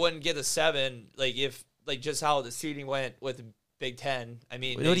probably wouldn't get a 7, like if like just how the seeding went with the Big Ten. I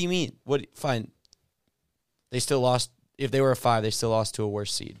mean, what do you mean? Fine. They still lost. If they were a 5, they still lost to a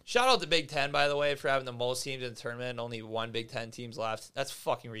worse seed. Shout out to Big Ten, by the way, for having the most teams in the tournament and only 1 Big Ten team's left. That's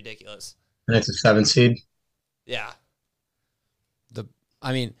fucking ridiculous. And it's a 7 seed. Yeah.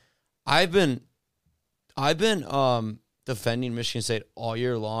 I've been defending Michigan State all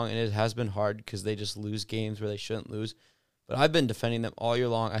year long, and it has been hard because they just lose games where they shouldn't lose. But I've been defending them all year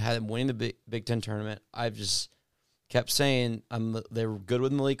long. I had them winning the Big Ten tournament. I've just kept saying they're good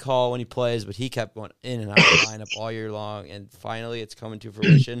with Malik Hall when he plays, but he kept going in and out of the lineup all year long. And finally, it's coming to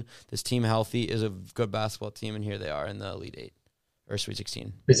fruition. This team healthy is a good basketball team, and here they are in the Elite 8 or Sweet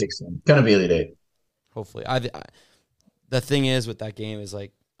 16. Sweet 16. Gonna be Elite Eight. Hopefully. The thing is with that game is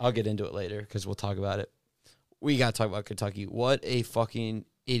like I'll get into it later because we'll talk about it. We gotta talk about Kentucky. What a fucking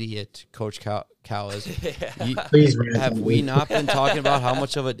idiot Coach Cal is. Please, have we not been talking about how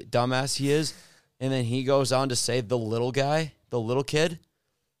much of a dumbass he is? And then he goes on to say the little guy, the little kid.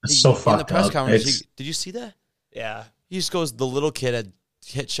 It's so fucked up. In the press conference, did you see that? Yeah. He just goes, the little kid had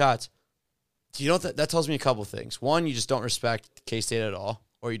hit shots. Do you know that tells me a couple things? One, you just don't respect K-State at all,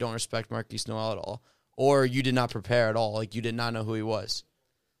 or you don't respect Marquise Noel at all, or you did not prepare at all. Like, you did not know who he was.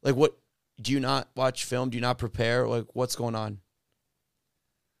 Like, what? Do you not watch film? Do you not prepare? Like, what's going on?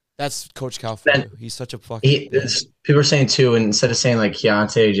 That's Coach Cal for you. He's such a fucking... People are saying, too, and instead of saying, like,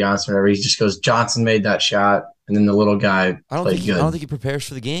 Keontae Johnson or whatever, he just goes, Johnson made that shot, and then the little guy played good. I don't think he prepares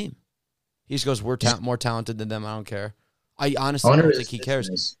for the game. He just goes, we're more talented than them. I don't care. I honestly don't think he cares.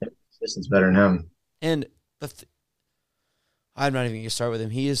 It's better than him. And I'm not even going to start with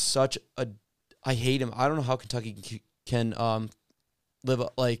him. He is such a... I hate him. I don't know how Kentucky can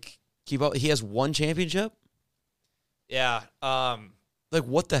keep up. He has one championship? Yeah. Like,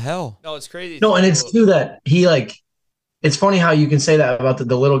 what the hell? No, it's crazy. No, and it's too that he, like, it's funny how you can say that about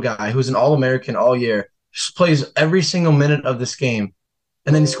the little guy who's an All-American all year, just plays every single minute of this game,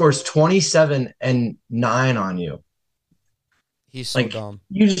 and then he scores 27 and 9 on you. He's so dumb.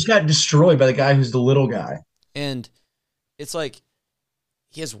 You just got destroyed by the guy who's the little guy. And it's like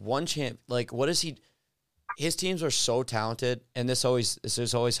he has one champ. Like, what is he? His teams are so talented, and this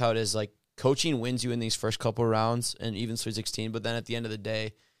is always how it is. Like, coaching wins you in these first couple of rounds and even Sweet 16, but then at the end of the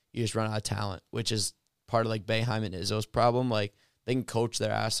day, you just run out of talent, which is part of like Boeheim and Izzo's problem. Like, they can coach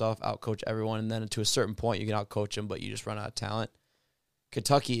their ass off, out-coach everyone, and then to a certain point, you can out-coach them, but you just run out of talent.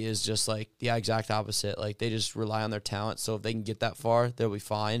 Kentucky is just like the exact opposite. Like, they just rely on their talent. So if they can get that far, they'll be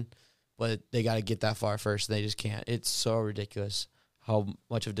fine. But they got to get that far first. They just can't. It's so ridiculous how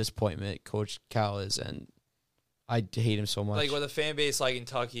much of a disappointment Coach Cal is, and I hate him so much. Like, with a fan base like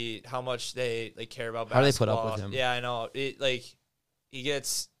Kentucky, how much they care about basketball. How do they put up with him? Yeah, I know. He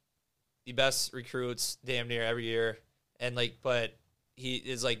gets the best recruits damn near every year, and but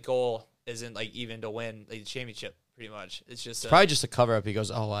his goal isn't even to win the championship. Pretty much, it's probably just a cover up. He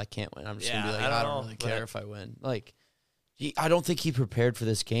goes, "Oh, I can't win. I'm just gonna be like, I don't really care if I win." Like, I don't think he prepared for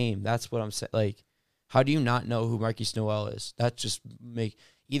this game. That's what I'm saying. Like, how do you not know who Marquise Noel is? That just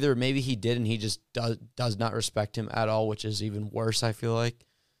either maybe he did and he just does not respect him at all, which is even worse. I feel like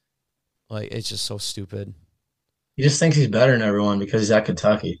it's just so stupid. He just thinks he's better than everyone because he's at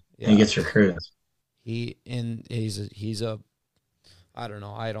Kentucky and he gets recruits. He's a I don't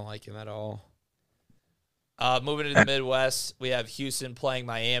know. I don't like him at all. Moving to the Midwest, we have Houston playing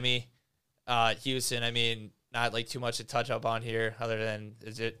Miami. Houston, I mean, not too much to touch up on here other than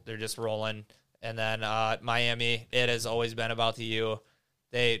they're just rolling. And then Miami, it has always been about the U.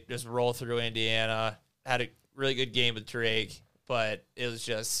 They just roll through Indiana, had a really good game with Drake, but it was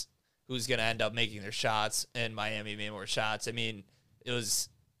just who's going to end up making their shots, and Miami made more shots. I mean, it was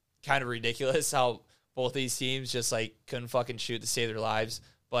kind of ridiculous how both these teams just couldn't fucking shoot to save their lives.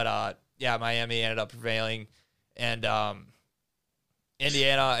 But yeah, Miami ended up prevailing. And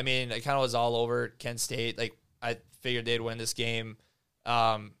Indiana, I mean, it kind of was all over Kent State. I figured they'd win this game.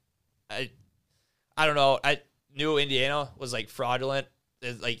 I don't know. I knew Indiana was fraudulent.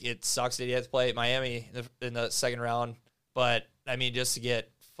 It sucks that you have to play Miami in the second round. But, I mean, just to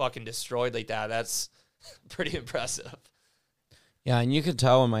get fucking destroyed like that, that's pretty impressive. Yeah, and you can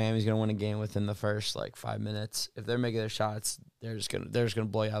tell when Miami's going to win a game within the first 5 minutes. If they're making their shots, they're just gonna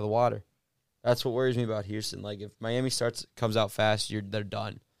blow you out of the water. That's what worries me about Houston. If Miami comes out fast, they're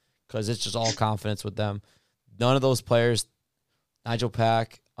done because it's just all confidence with them. None of those players, Nigel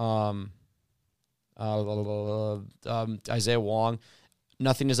Pack, Isaiah Wong,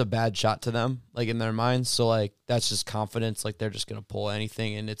 nothing is a bad shot to them in their minds. So that's just confidence. They're just gonna pull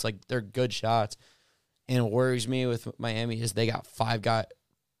anything, and it's they're good shots. And what worries me with Miami is they got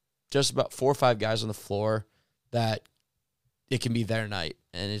just about 4 or 5 guys on the floor that it can be their night,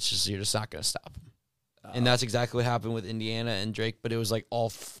 and it's just you're just not going to stop them. And that's exactly what happened with Indiana and Drake, but it was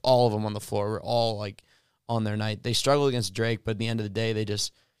all of them on the floor were all on their night. They struggled against Drake, but at the end of the day, you get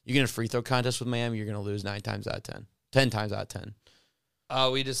in a free throw contest with Miami, you're going to lose 9 times out of 10. 10 times out of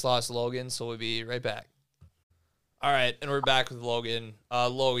 10. We just lost Logan, so we'll be right back. All right, and we're back with Logan.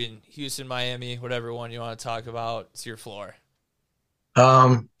 Logan, Houston, Miami, whatever one you want to talk about, it's your floor.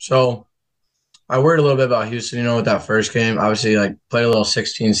 So I worried a little bit about Houston, with that first game. Obviously, played a little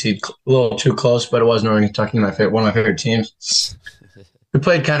 16 seed, a little too close, but it was Northern Kentucky, one of my favorite teams. We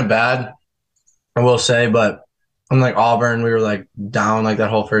played kind of bad, I will say, but unlike Auburn, we were down that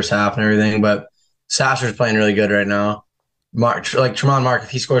whole first half and everything. But Sasser's playing really good right now. Tremont Mark, if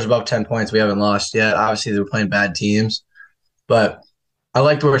he scores above 10 points, we haven't lost yet. Obviously, they're playing bad teams, but I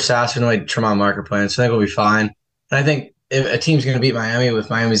like where Sasser and like Tremont Mark are playing, so I think we'll be fine. And I think if a team's going to beat Miami, with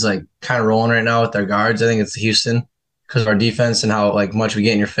Miami's like kind of rolling right now with their guards, I think it's Houston because of our defense and how like much we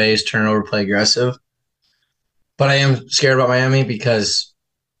get in your face, turnover, play aggressive. But I am scared about Miami because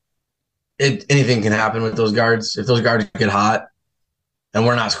anything can happen with those guards. If those guards get hot and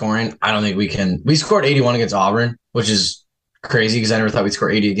we're not scoring, I don't think we can. We scored 81 against Auburn, which is crazy because I never thought we'd score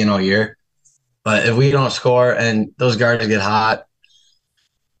 80 again all year. But if we don't score and those guards get hot,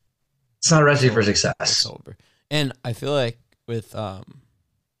 it's not a recipe for success. It's over. And I feel like with I'm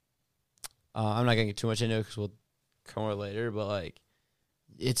not gonna get too much into it because we'll come over later, but like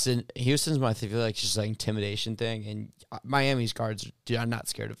Houston's I feel like just like intimidation thing, and Miami's guards are not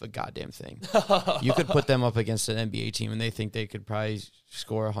scared of a goddamn thing. You could put them up against an NBA team, and they think they could probably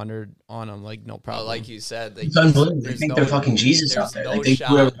score 100 on them, like no problem. Like you said, it's unbelievable. They think they're fucking Jesus out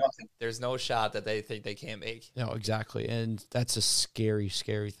there. There's no shot that they think they can't make. No, exactly, and that's a scary,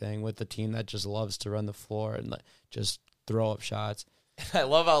 scary thing with the team that just loves to run the floor and just throw up shots. I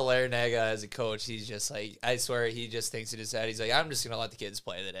love how Larinaga as a coach, he's just like, I swear he just thinks in his head, he's like, I'm just going to let the kids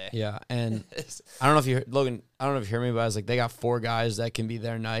play today. Yeah, and I don't know if you heard, Logan, I don't know if you heard me, but I was like, they got 4 guys that can be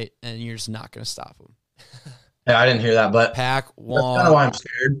their night, and you're just not going to stop them. Yeah, I didn't hear that, but Pack, Wong, that's kind of why I'm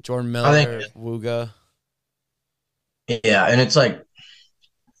scared. Jordan Miller, Wooga. Yeah, and it's like,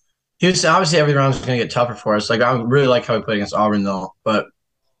 Houston, obviously every round's going to get tougher for us. Like, I really like how we played against Auburn, though, but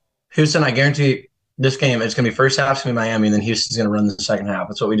Houston, I guarantee this game, it's going to be first half's going to be Miami, and then Houston's going to run the second half.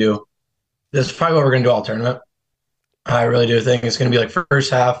 That's what we do. This is probably what we're going to do all tournament. I really do think it's going to be like first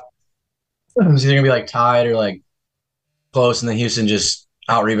half. It's either going to be like tied or like close, and then Houston just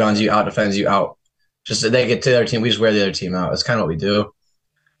out rebounds you, out defends you, out. Just they get to their team, we just wear the other team out. That's kind of what we do.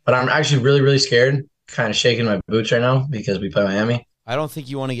 But I'm actually really, really scared, kind of shaking my boots right now because we play Miami. I don't think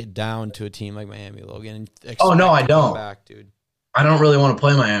you want to get down to a team like Miami, Logan. Oh no, I don't. Back, dude. I don't really want to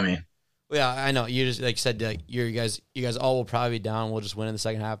play Miami. Yeah, I know. You just like said, like you guys all will probably be down. We'll just win in the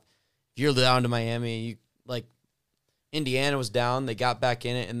second half. If you're down to Miami, you like Indiana was down. They got back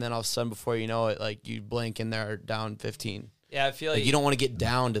in it, and then all of a sudden, before you know it, like you blink and they're down 15. Yeah, I feel like you don't want to get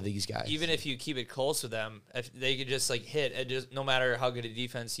down to these guys. Even if you keep it close with them, if they could just like hit, and just no matter how good a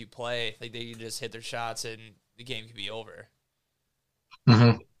defense you play, like they could just hit their shots and the game could be over.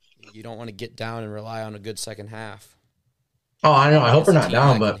 Mm-hmm. You don't want to get down and rely on a good second half. Oh, I know. I hope we're not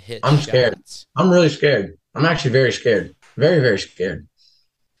down, but I'm scared. I'm really scared. I'm actually very scared. Very, very scared.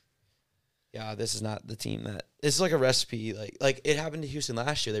 Yeah, this is not the team that – it's like a recipe. Like it happened to Houston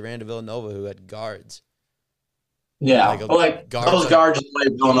last year. They ran to Villanova who had guards. Yeah, those guards like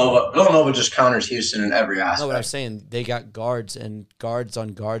Villanova. Villanova just counters Houston in every aspect. No, but I'm saying they got guards and guards on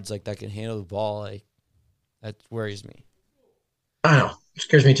guards like that can handle the ball. Like that worries me. I know. It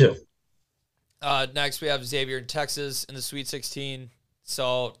scares me too. Next, we have Xavier in Texas in the Sweet 16.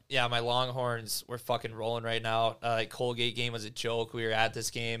 So, yeah, my Longhorns, we're fucking rolling right now. Colgate game was a joke. We were at this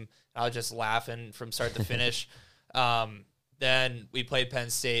game. I was just laughing from start to finish. Then we played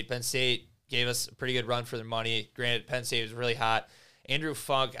Penn State. Penn State gave us a pretty good run for their money. Granted, Penn State was really hot. Andrew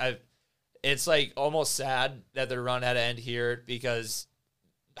Funk, it's like almost sad that their run had to end here because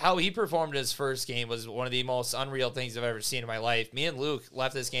how he performed his first game was one of the most unreal things I've ever seen in my life. Me and Luke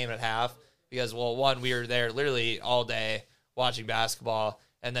left this game at half. Because, well, one, we were there literally all day watching basketball,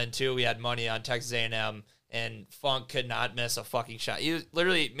 and then two, we had money on Texas A&M, and Funk could not miss a fucking shot. He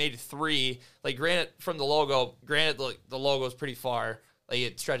literally made 3. Like, granted, from the logo, the logo is pretty far. Like,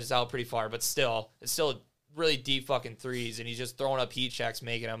 it stretches out pretty far, but still, it's still really deep fucking threes, and he's just throwing up heat checks,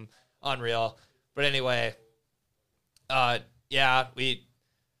 making them unreal. But anyway, yeah,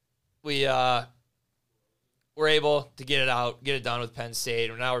 we're able to get it done with Penn State.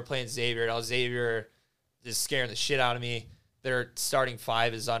 And now we're playing Xavier. Now Xavier is scaring the shit out of me. Their starting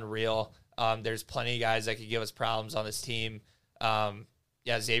 5 is unreal. There's plenty of guys that could give us problems on this team.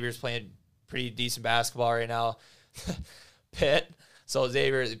 Yeah, Xavier's playing pretty decent basketball right now. Pitt. So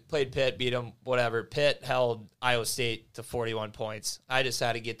Xavier played Pitt, beat them, whatever. Pitt held Iowa State to 41 points. I just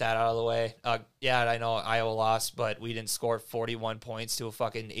had to get that out of the way. Yeah, I know Iowa lost, but we didn't score 41 points to a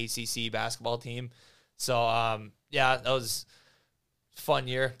fucking ACC basketball team. So, yeah, that was a fun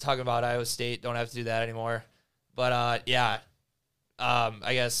year talking about Iowa State. Don't have to do that anymore. But, yeah,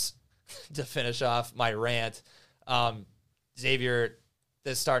 I guess to finish off my rant, Xavier,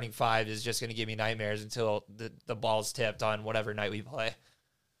 the starting 5 is just going to give me nightmares until the ball's tipped on whatever night we play.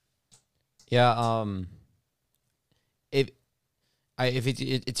 Yeah, if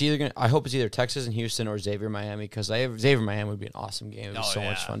it's either going, I hope it's either Texas and Houston or Xavier Miami because Xavier Miami would be an awesome game. It'd be so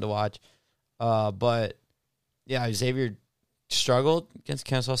much fun to watch. But yeah, Xavier struggled against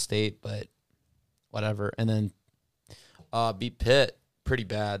Kansas State, but whatever. And then beat Pitt pretty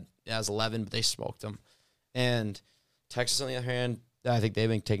bad. It was 11, but they smoked them. And Texas, on the other hand, I think they've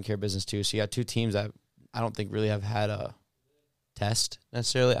been taking care of business too. So you got two teams that I don't think really have had a test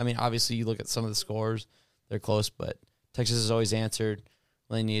necessarily. I mean, obviously you look at some of the scores, they're close, but Texas has always answered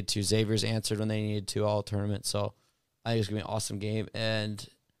when they needed to. Xavier's answered when they needed to all tournament. So I think it's going to be an awesome game. And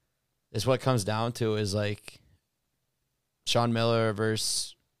it's what it comes down to is like Sean Miller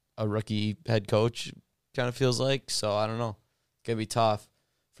versus a rookie head coach kind of feels like. So I don't know. It's going to be tough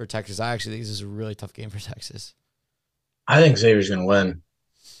for Texas. I actually think this is a really tough game for Texas. I think Xavier's going to win.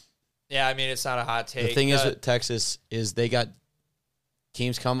 Yeah, I mean, it's not a hot take. The thing is with Texas is they got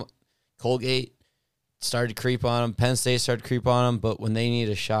teams come. Colgate started to creep on them. Penn State started to creep on them. But when they need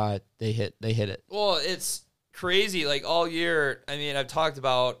a shot, they hit it. Well, it's crazy. Like all year, I mean, I've talked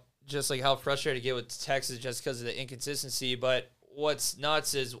about just like how frustrated I get with Texas just because of the inconsistency. But what's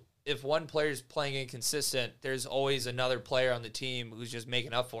nuts is if one player's playing inconsistent, there's always another player on the team who's just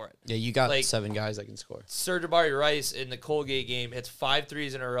making up for it. Yeah, you got like 7 guys that can score. Serge Jabari Rice in the Colgate game hits 5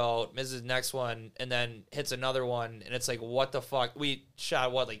 threes in a row, misses the next one, and then hits another one. And it's like, what the fuck? We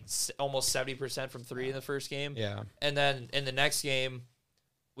shot, almost 70% from 3 in the first game? Yeah. And then in the next game,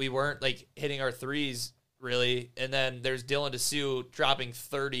 we weren't, hitting our threes, really. And then there's Dylan DeSue dropping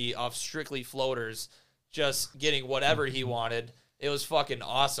 30 off strictly floaters, just getting whatever he wanted. It was fucking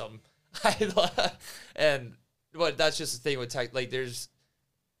awesome. But that's just the thing with tech.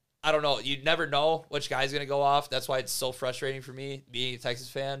 I don't know. You never know which guy's going to go off. That's why it's so frustrating for me being a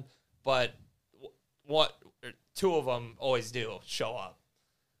Texas fan. But 2 of them always do show up.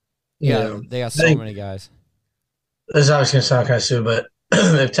 Yeah, they got so many guys. This is obviously going to sound kind of stupid, but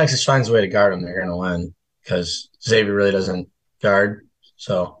if Texas finds a way to guard them, they're going to win because Xavier really doesn't guard.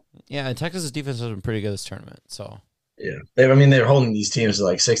 So yeah, and Texas's defense has been pretty good this tournament. So yeah, they're holding these teams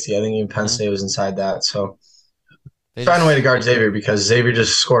to 60. I think even Penn State was inside that. So find a way to guard Xavier because Xavier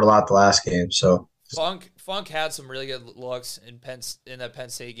just scored a lot the last game. So Funk had some really good looks in that Penn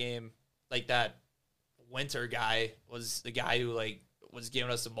State game. Like that Winter guy was the guy who was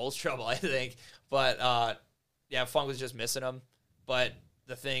giving us the most trouble, I think. But Funk was just missing him. But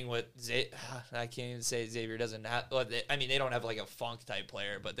the thing with I can't even say Xavier doesn't have. Well, they don't have a Funk type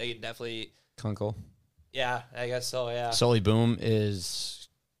player, but they definitely Kunkel. Yeah, I guess so. Yeah, Sully Boom is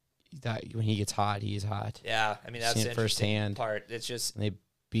that when he gets hot, he's hot. Yeah, I mean that's the interesting firsthand part. It's just and they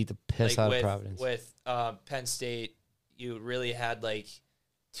beat the piss out of Providence. With Penn State, you really had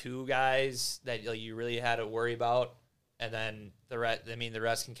 2 guys that you really had to worry about, and then the rest. I mean, the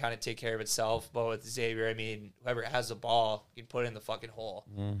rest can kind of take care of itself. But with Xavier, I mean, whoever has the ball can put it in the fucking hole.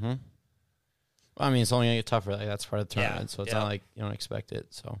 Mm-hmm. Well, I mean, it's only gonna get tougher. That's part of the tournament, so it's not like you don't expect it.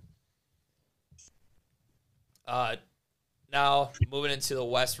 So. Now, moving into the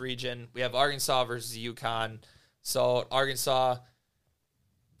West region, we have Arkansas versus UConn. So, Arkansas,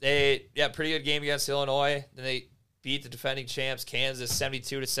 pretty good game against Illinois. Then they beat the defending champs, Kansas,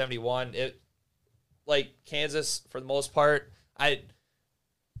 72-71. Kansas, for the most part, I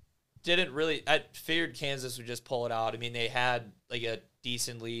figured Kansas would just pull it out. I mean, they had, a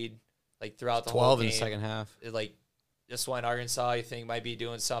decent lead, throughout the whole game. 12 in the second half. Just when Arkansas, you think, might be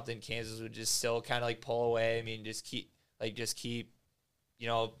doing something, Kansas would just still kind of pull away. I mean, just keep,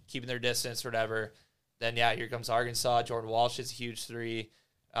 keeping their distance or whatever. Then, here comes Arkansas. Jordan Walsh hits a huge 3.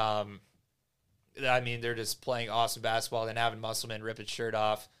 I mean, they're just playing awesome basketball. Then having Musselman rip his shirt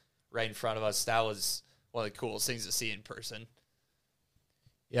off right in front of us, that was one of the coolest things to see in person.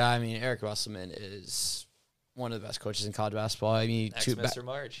 Yeah, I mean, Eric Musselman is one of the best coaches in college basketball. I mean, Mr.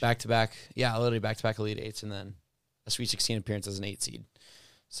 March. Back-to-back, literally back-to-back Elite Eights, and then a Sweet 16 appearance as an 8 seed.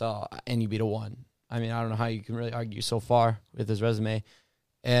 So, and you beat a 1. I mean, I don't know how you can really argue so far with his resume.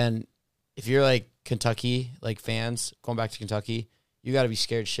 And if you're Kentucky, fans going back to Kentucky, you got to be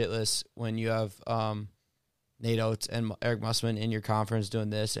scared shitless when you have Nate Oates and Eric Musselman in your conference doing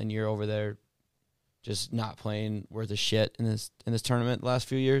this, and you're over there just not playing worth a shit in this tournament the last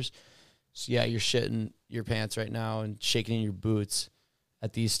few years. So yeah, you're shitting your pants right now and shaking in your boots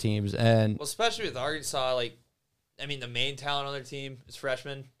at these teams. And especially with Arkansas, the main talent on their team is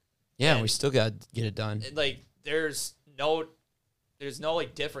freshmen. Yeah, and we still got to get it done. There's no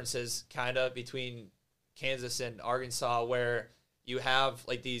differences kind of between Kansas and Arkansas where you have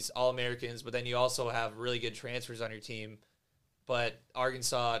these All-Americans, but then you also have really good transfers on your team. But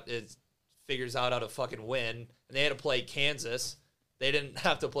Arkansas figures out how to fucking win, and they had to play Kansas. They didn't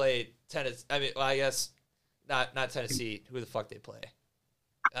have to play Tennessee. I mean, I guess not Tennessee. Who the fuck they play?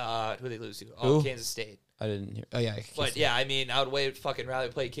 Who they lose to? Oh, Kansas State. I didn't hear. Oh, yeah. But, I mean, I would fucking rather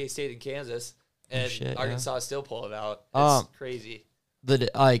play K-State than Kansas. And Arkansas still pull it out. It's crazy.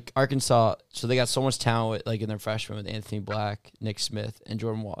 Arkansas, so they got so much talent in their freshmen with Anthony Black, Nick Smith, and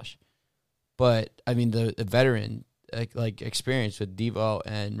Jordan Walsh. But I mean, the veteran experience with Devo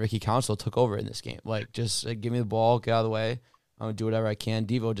and Ricky Council took over in this game. Just give me the ball, get out of the way. I'm gonna do whatever I can.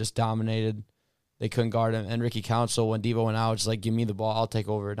 Devo just dominated. They couldn't guard him, and Ricky Council, when Devo went out, just give me the ball, I'll take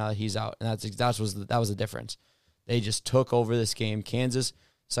over. Now that he's out, and that was the difference. They just took over this game. Kansas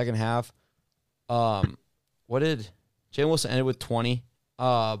second half. What did Jalen Wilson ended with 20?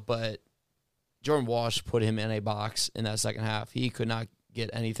 But Jordan Walsh put him in a box in that second half. He could not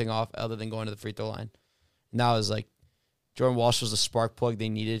get anything off other than going to the free throw line. And that was Jordan Walsh was the spark plug they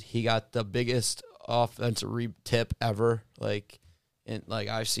needed. He got the biggest offensive tip ever,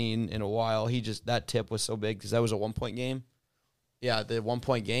 I've seen in a while. That tip was so big because that was a 1-point game. Yeah, the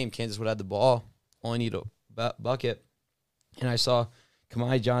 1-point game, Kansas would have the ball, only need a bucket. And I saw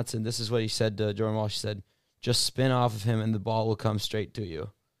Kamai Johnson. This is what he said to Jordan Walsh. He said, "Just spin off of him and the ball will come straight to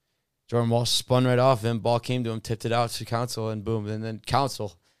you." Jordan Walsh spun right off him. Ball came to him, tipped it out to Council, and boom. And then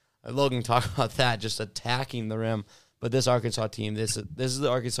Council, Logan talked about that, just attacking the rim. But this Arkansas team, this is the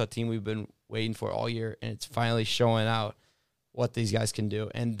Arkansas team we've been waiting for all year, and it's finally showing out what these guys can do.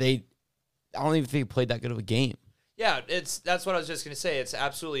 And I don't even think they played that good of a game. Yeah, that's what I was just going to say. It's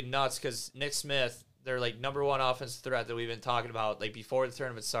absolutely nuts because Nick Smith, their number one offensive threat that we've been talking about before the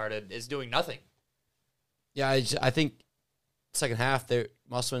tournament started, is doing nothing. Yeah, I think second half,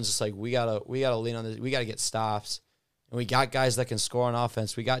 Musselman's just we gotta lean on this. We gotta get stops, and we got guys that can score on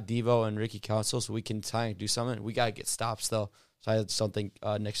offense. We got Devo and Ricky Council, so we can try and do something. We gotta get stops though. So I just don't think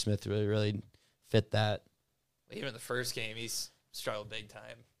Nick Smith really fit that. Even the first game, he's struggled big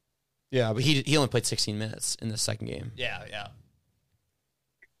time. Yeah, but he only played 16 minutes in the second game. Yeah.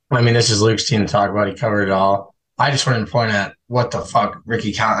 I mean, this is Luke's team to talk about. He covered it all. I just wanted to point at what the fuck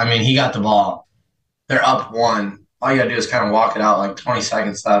Ricky Council. I mean, he got the ball. They're up 1. All you got to do is kind of walk it out 20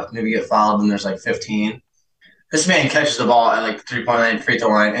 seconds left, maybe get fouled, and there's 15. This man catches the ball at the 3-point line, free throw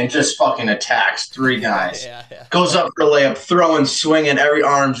line, and just fucking attacks 3 guys. Yeah. Goes up for a layup, throwing, swinging, every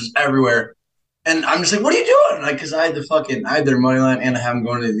arm's just everywhere. And I'm just what are you doing? Because I had their money line and I have them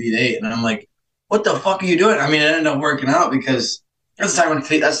going to the Elite 8. And I'm what the fuck are you doing? I mean, it ended up working out because that's the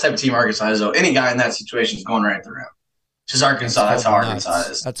type of team Arkansas is, though. Any guy in that situation is going right at the rim. It's just Arkansas. That's how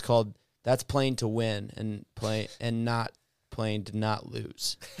Arkansas is. That's playing to win and not playing to not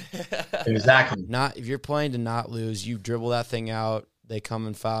lose. Exactly. If you're playing to not lose, you dribble that thing out, they come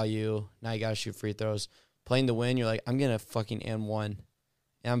and foul you. Now you gotta shoot free throws. Playing to win, you're I'm gonna fucking and 1.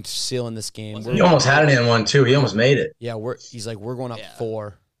 And I'm sealing this game. He almost had an and 1 too. He almost made it. Yeah, he's we're going up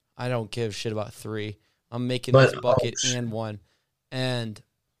 4. I don't give a shit about 3. I'm making this bucket and 1. And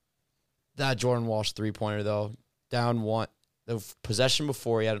that Jordan Walsh 3-pointer though, down 1. The possession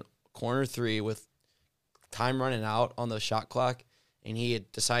before, he had corner 3 with time running out on the shot clock, and he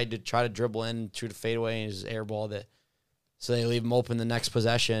had decided to try to dribble in, shoot a fadeaway, and just airballed it. So they leave him open the next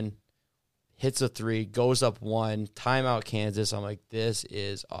possession, hits a 3, goes up 1, timeout Kansas. I'm this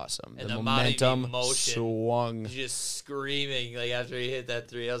is awesome. And the momentum motion, swung. Just screaming after he hit that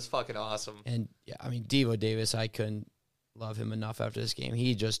 3. That was fucking awesome. And, yeah, I mean, Devo Davis, I couldn't love him enough after this game.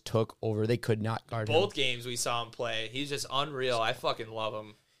 He just took over. They could not guard him. Both games we saw him play. He's just unreal. I fucking love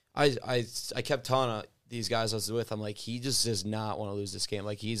him. I kept telling these guys I was with, I'm he just does not want to lose this game.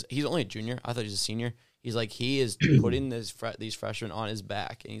 He's only a junior. I thought he was a senior. He's he is putting these freshmen on his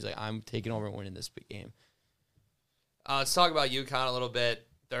back, and he's I'm taking over and winning this big game. Let's talk about UConn a little bit.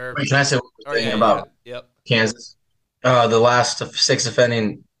 Wait, can I say one thing about Kansas? The last 6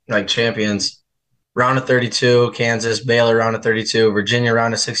 defending champions, round of 32, Kansas, Baylor round of 32, Virginia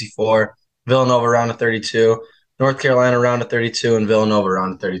round of 64, Villanova round of 32, North Carolina round of 32, and Villanova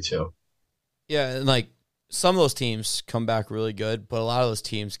round of 32. Yeah, and some of those teams come back really good, but a lot of those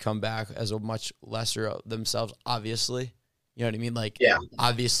teams come back as a much lesser of themselves, obviously. You know what I mean? Yeah.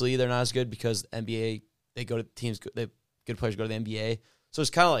 Obviously they're not as good because NBA, they go to teams, good players go to the NBA. So it's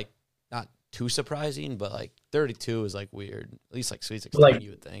kind of not too surprising, but 32 is weird. At least Sweet 16, you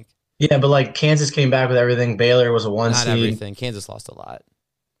would think. Yeah, but Kansas came back with everything. Baylor was a 1 seed. Not everything. Kansas lost a lot.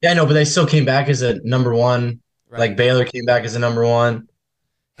 Yeah, I know, but they still came back as a number 1. Right. Baylor came back as a number 1.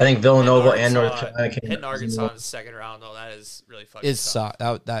 I think Villanova and North Carolina came hitting Arkansas in the second round, though, that is really fucking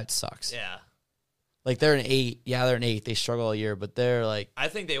tough. That sucks. Yeah. They're an 8. Yeah, they're an 8. They struggle all year, but they're I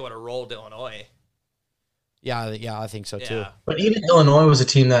think they would have rolled Illinois. Yeah, I think so too. But even Illinois was a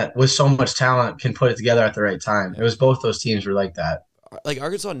team that, with so much talent, can put it together at the right time. It was both those teams were like that.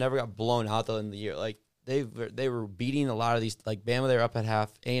 Arkansas never got blown out though in the year. They were beating a lot of these. Bama, they were up at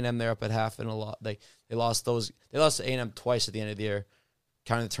half. A&M, they're up at half, and a lot. They lost those. They lost to A&M twice at the end of the year,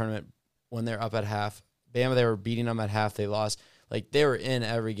 counting the tournament. when they're up at half. Bama, they were beating them at half. They lost. Like, they were in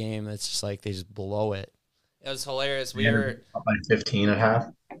every game. It's just like they just blow it. It was hilarious. We were up by 15 at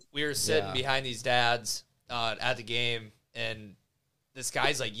half. We were sitting behind these dads at the game, and this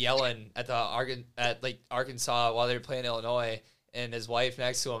guy's like yelling at Arkansas while they were playing Illinois, and his wife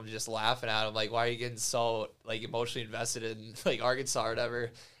next to him just laughing at him like, "Why are you getting so like emotionally invested in like Arkansas or whatever?"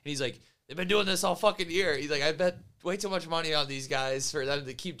 And he's like, "They've been doing this all fucking year." He's like, "I bet way too much money on these guys for them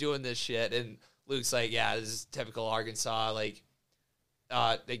to keep doing this shit." And Luke's like, "Yeah, this is typical Arkansas. Like,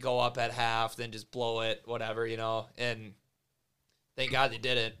 they go up at half, then just blow it, whatever, you know." And thank God they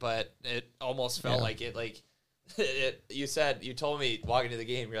didn't, but it almost felt like it. Like you told me walking to the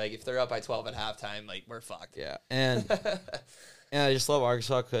game, you're like, if they're up by 12 at halftime, like we're fucked. Yeah, and I just love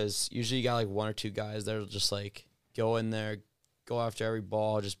Arkansas because usually you got like one or two guys that'll just like go in there, go after every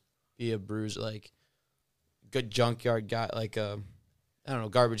ball, just be a bruiser, like good junkyard guy, like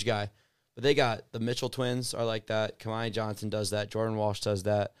garbage guy. But they got the Mitchell twins are like that. Kamani Johnson does that. Jordan Walsh does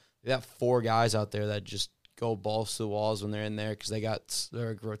that. They got 4 guys out there that just go balls to the walls when they're in there because they got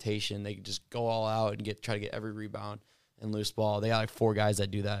their rotation. They can just go all out and try to get every rebound and loose ball. They got like 4 guys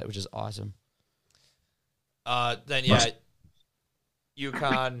that do that, which is awesome. Then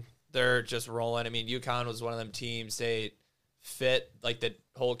UConn, they're just rolling. I mean, UConn was one of them teams. They fit like the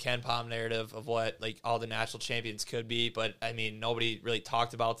whole Ken Pom narrative of what like all the national champions could be, but I mean, nobody really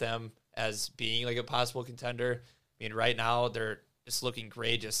talked about them as being like a possible contender. I mean, right now they're just looking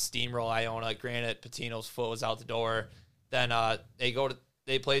great, just steamroll Iona. Granted, Patino's foot was out the door. Then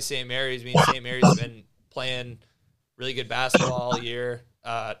they play St. Mary's. I mean, St. Mary's has been playing really good basketball all year,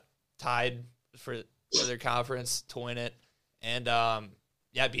 tied for their conference to win it. And,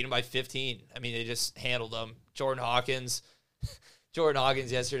 beat them by 15. I mean, they just handled them. Jordan Hawkins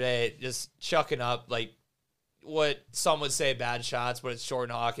yesterday just chucking up like what some would say bad shots, but it's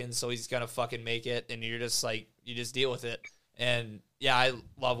Jordan Hawkins, so he's going to fucking make it, and you're just like, you just deal with it. And, yeah, I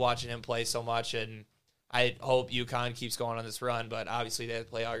love watching him play so much, and I hope UConn keeps going on this run, but obviously they have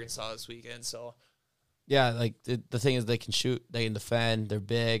to play Arkansas this weekend, so. Yeah, like, the thing is they can shoot, they can defend, they're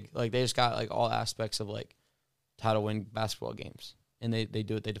big. Like, they just got, like, all aspects of, like, how to win basketball games. And they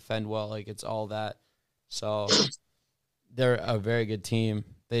do it. They defend well. Like, it's all that. So, they're a very good team.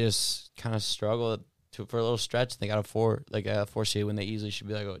 They just kind of struggle for a little stretch. They got a 4 seed when they easily should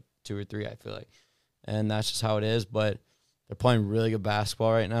be like a 2 or 3, I feel like. And that's just how it is. But they're playing really good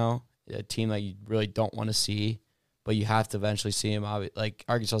basketball right now. A team that you really don't want to see, but you have to eventually see them. Like,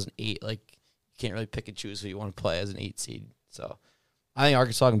 Arkansas is an 8. Like, you can't really pick and choose who you want to play as an 8 seed. So, I think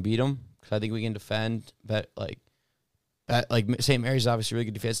Arkansas can beat them because I think we can defend. But, like St. Mary's is obviously a really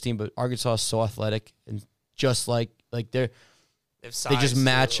good defense team, but Arkansas is so athletic and just they just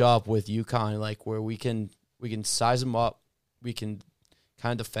match up with UConn, like where we can size them up, we can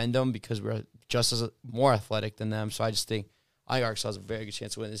kind of defend them because we're just as more athletic than them. So I think Arkansas has a very good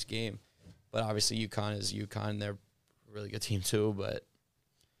chance to win this game, but obviously UConn is UConn. They're a really good team too, but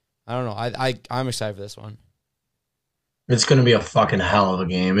I don't know. I'm excited for this one. It's going to be a fucking hell of a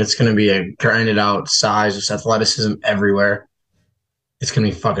game. It's going to be a grinded out size, just athleticism everywhere. It's going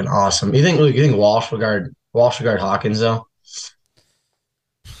to be fucking awesome. You think Walsh will guard Hawkins though?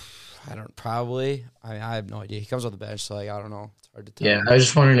 Probably. I have no idea. He comes off the bench, so like I don't know. It's hard to tell. Yeah, I was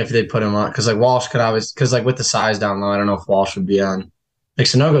just wondering if they'd put him on because like Walsh could always with the size down low, I don't know if Walsh would be on. Like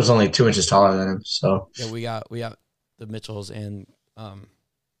Sanogo's only 2 inches taller than him, so yeah, we got the Mitchells and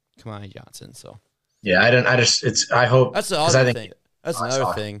Kamani Johnson, so. Yeah, I hope that's the other thing. That's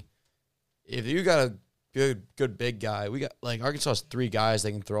another thing. If you got a good big guy, we got like Arkansas has 3 guys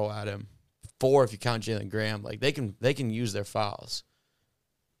they can throw at him. 4 if you count Jalen Graham. Like they can use their fouls.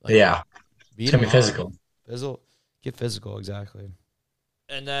 Like, yeah, it's gonna be physical. Get physical, exactly.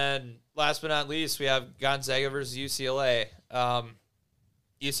 And then last but not least, we have Gonzaga versus UCLA.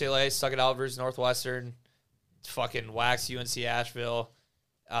 UCLA stuck it out versus Northwestern. Fucking waxed UNC Asheville.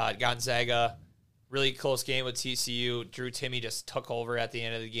 Gonzaga. Really close game with TCU. Drew Timme just took over at the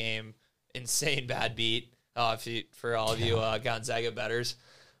end of the game. Insane bad beat for all of you Gonzaga bettors.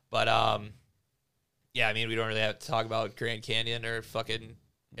 But, yeah, I mean, we don't really have to talk about Grand Canyon or fucking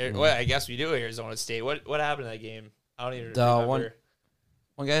well, I guess we do Arizona State. What happened in that game? I don't even remember.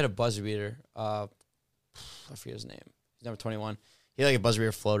 One guy had a buzzer beater. I forget his name. He's number 21. He had like a buzzer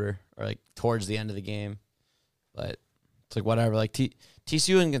beater floater or like towards the end of the game. But it's like whatever. Like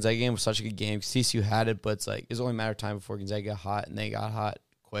TCU and Gonzaga game was such a good game because TCU had it, but it's like it was only a matter of time before Gonzaga got hot, and they got hot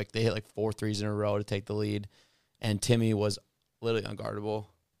quick. They hit like 4 threes in a row to take the lead, and Timme was literally unguardable.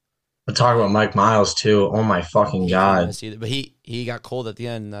 But talk about Mike Miles too. Oh my fucking god! But he got cold at the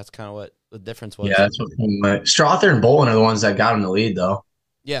end. And that's kind of what the difference was. Yeah, that's what Strother and Bolton are the ones that got him the lead, though.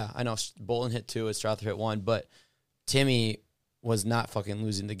 Yeah, I know. Bolton hit 2, Strather hit 1, but Timmy was not fucking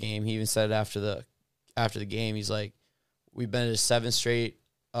losing the game. He even said it after the game. He's like, we've been to 7 straight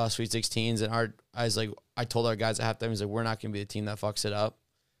Sweet 16s, and I told our guys at halftime, he's like, we're not going to be the team that fucks it up.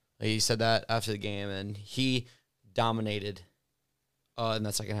 Like, he said that after the game, and he dominated in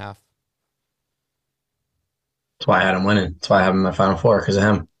that second half. That's why I had him winning. That's why I have him in my Final Four, because of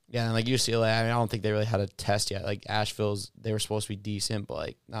him. Yeah, and like UCLA, I don't think they really had a test yet. Like Asheville's, they were supposed to be decent, but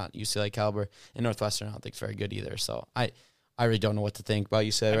like not UCLA caliber. And Northwestern, I don't think is very good either. So I really don't know what to think about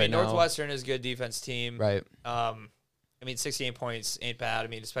UCLA right now. Northwestern is a good defense team. Right. 68 points ain't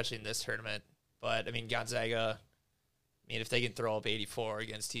bad. Especially in this tournament. But Gonzaga. If they can throw up 84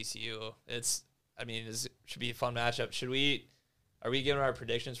 against TCU, it should be a fun matchup. Are we giving our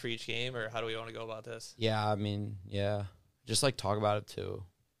predictions for each game, or how do we want to go about this? Yeah, yeah. Just like talk about it too.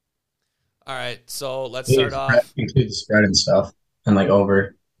 All right, so let's start off. Include the spread and stuff, and like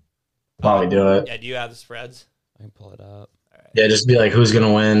over while we do it. Yeah, do you have the spreads? I can pull it up. All right. Yeah, just be like, who's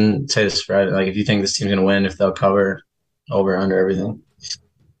gonna win? Say the spread. Like, if you think this team's gonna win, if they'll cover, over, under, everything,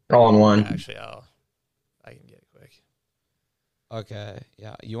 all in one. Actually, I can get it quick. Okay,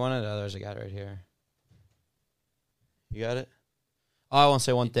 yeah. You wanted others? I got it right here. You got it? Oh, I want to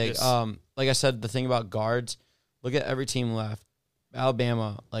say one thing. Like I said, the thing about guards. Look at every team left.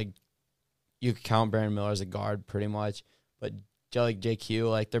 Alabama, like, you could count Brandon Miller as a guard pretty much, but like JQ,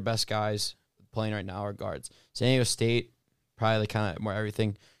 like, their best guys playing right now are guards. San Diego State, probably kind of more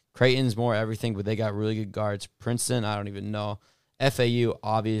everything. Creighton's more everything, but they got really good guards. Princeton, I don't even know. FAU,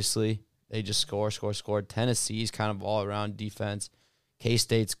 obviously, they just score. Tennessee's kind of all around defense.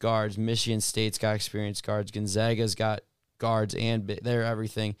 K-State's guards. Michigan State's got experienced guards. Gonzaga's got guards, and they're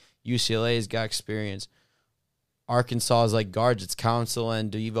everything. UCLA's got experience. Arkansas is like guards. It's Council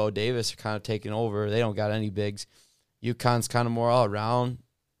and Devo Davis are kind of taking over. They don't got any bigs. UConn's kind of more all around.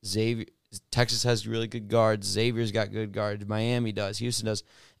 Texas has really good guards. Xavier's got good guards. Miami does. Houston does.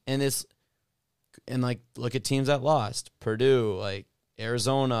 And look at teams that lost. Purdue, like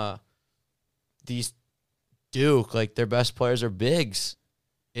Arizona, these Duke, like their best players are bigs.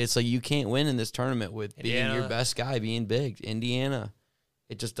 It's like you can't win in this tournament with being your best guy being big. Indiana.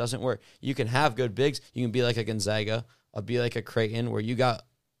 It just doesn't work. You can have good bigs. You can be like a Gonzaga, or be like a Creighton, where you got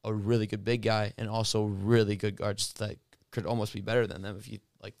a really good big guy and also really good guards that could almost be better than them if you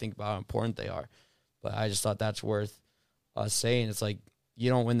like think about how important they are. But I just thought that's worth saying. It's like you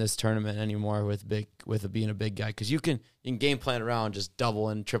don't win this tournament anymore with being a big guy, because you can game plan around just double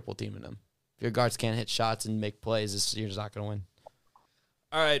and triple teaming them. If your guards can't hit shots and make plays, you're just not going to win.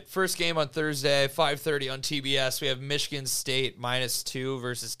 All right, first game on Thursday, 5:30 on TBS. We have Michigan State -2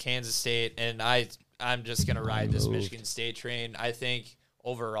 versus Kansas State, and I'm just going to ride this Michigan State train. I think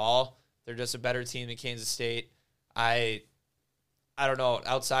overall they're just a better team than Kansas State. I don't know,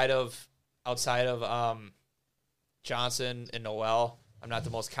 outside of Johnson and Noel, I'm not the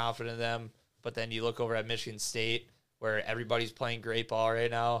most confident in them. But then you look over at Michigan State, where everybody's playing great ball right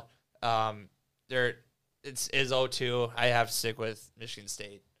now. It's Izzo too. I have to stick with Michigan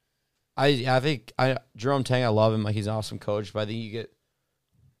State. I think Jerome Tang, I love him. Like, he's an awesome coach. But I think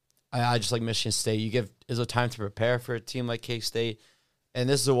I just like Michigan State. You give Izzo time to prepare for a team like K-State. And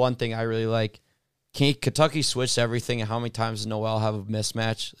this is the one thing I really like. Kentucky switched everything. And how many times did Noel have a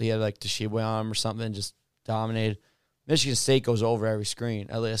mismatch? He had like Toshiba on him or something and just dominated. Michigan State goes over every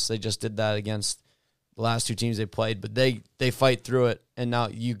screen. At least they just did that against the last 2 teams they played. But they fight through it. And now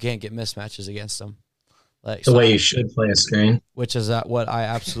you can't get mismatches against them. Like, the way you should play a screen, which is what I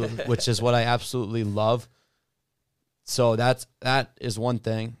absolutely love. So that is one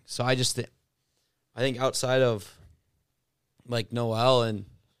thing. So I think outside of like Noel and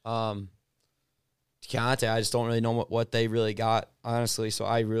Keontae, I just don't really know what they really got, honestly. So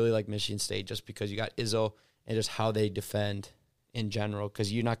I really like Michigan State just because you got Izzo and just how they defend in general,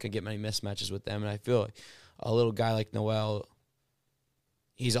 because you're not gonna get many mismatches with them. And I feel like a little guy like Noel,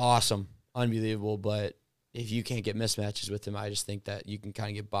 he's awesome, unbelievable, but if you can't get mismatches with him, I just think that you can kind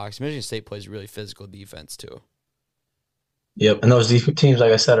of get boxed. Michigan State plays really physical defense too. Yep, and those teams,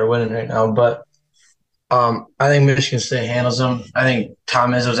 like I said, are winning right now. But I think Michigan State handles them. I think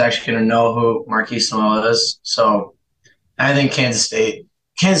Tom Izzo's actually going to know who Marquise Noel is. So I think Kansas State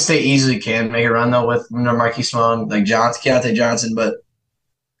easily can make a run, though, with Marquise Noel, like Keontae Johnson. But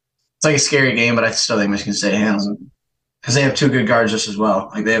it's like a scary game, but I still think Michigan State handles them because they have 2 good guards just as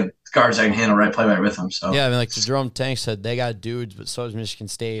well. Like, they have guards that can handle play right with them. So yeah, like Jerome Tank said, they got dudes, but so does Michigan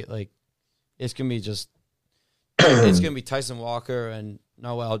State. Like, it's gonna be Tyson Walker and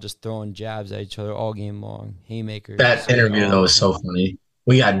Noel just throwing jabs at each other all game long. Haymakers. That interview though was so funny.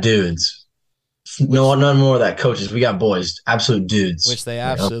 We got dudes. None more of that coaches. We got boys, absolute dudes. Which they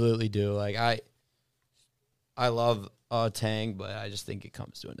absolutely do. Like I love Tang, but I just think it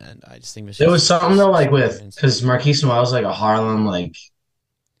comes to an end. I just think there was something though, like because Marquise Noel's like a Harlem, like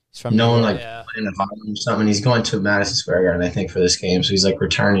he's from no one like Yeah. playing in Harlem or something. He's going to Madison Square Garden, I think, for this game, so he's like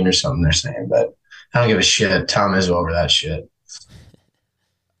returning or something. They're saying, but I don't give a shit. Tom is over that shit.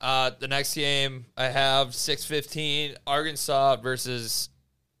 The next game I have 6:15 Arkansas versus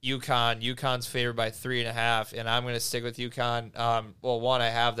UConn. UConn's favored by 3.5, and I'm going to stick with UConn. Well, one, I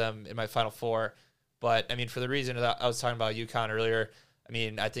have them in my Final Four, but I mean, for the reason that I was talking about UConn earlier, I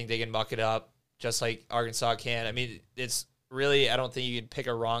mean, I think they can muck it up just like Arkansas can. I mean, it's really, I don't think you can pick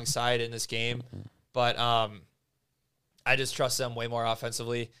a wrong side in this game, but I just trust them way more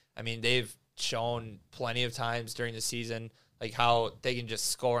offensively. I mean, they've shown plenty of times during the season like how they can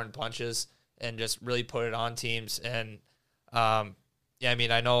just score in punches and just really put it on teams. And yeah, I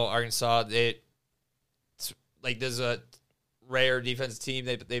mean, I know Arkansas, there's a rare defensive team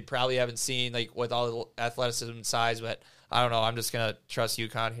they probably haven't seen like with all the athleticism and size, but I don't know. I'm just gonna trust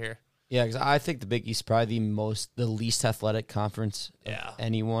UConn here. Yeah, because I think the Big East is probably the least athletic conference of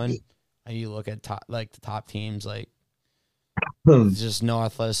anyone. And you look at the top teams, like just no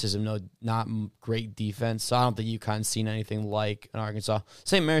athleticism, not great defense. So I don't think UConn's seen anything like an Arkansas.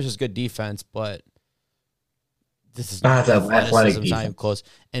 St. Mary's is good defense, but this is not athletic defense. Not even close.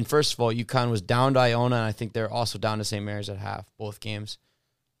 And first of all, UConn was down to Iona, and I think they're also down to St. Mary's at half, both games.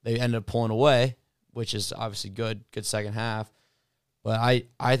 They ended up pulling away, which is obviously good second half. But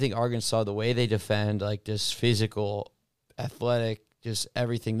I think Arkansas, the way they defend, like just physical, athletic, just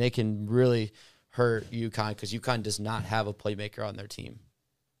everything, they can really hurt UConn because UConn does not have a playmaker on their team.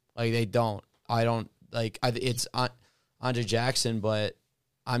 Like they don't. It's Andre Jackson, but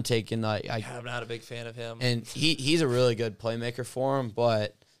I'm taking I'm not a big fan of him. And he's a really good playmaker for him,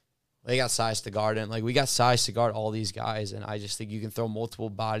 but they got size to guard him. Like we got size to guard all these guys, and I just think you can throw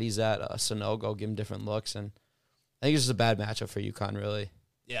multiple bodies at Sonogo, give him different looks, and I think it's just a bad matchup for UConn, really.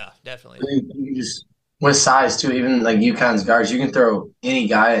 Yeah, definitely. You just with size too, even like UConn's guards, you can throw any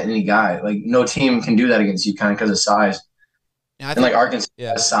guy at any guy. Like no team can do that against UConn because of size. And like Arkansas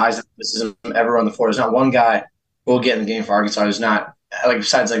has size. This isn't ever on the floor. There's not one guy who will get in the game for Arkansas who's not like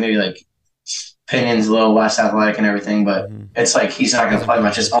besides like maybe like Pinion's a little less athletic and everything, but it's like he's not going to play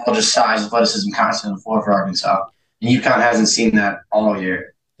much. It's all just size, athleticism, constant on the floor for Arkansas. And UConn hasn't seen that all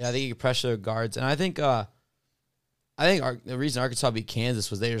year. Yeah, I think you can pressure their guards, and I think the reason Arkansas beat Kansas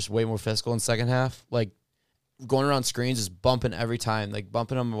was they were just way more physical in the second half. Like going around screens is bumping every time, like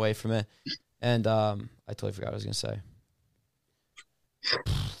bumping them away from it. And I totally forgot what I was going to say.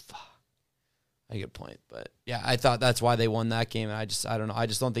 I get a point, but yeah, I thought that's why they won that game. And I don't know. I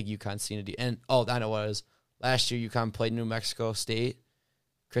just don't think UConn's seen it. And I know what it is. Last year, UConn played New Mexico State.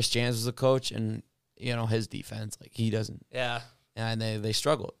 Chris Jans was the coach, and his defense, like he doesn't. Yeah, and they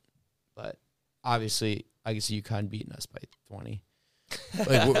struggled, but obviously, I can see UConn beating us by 20.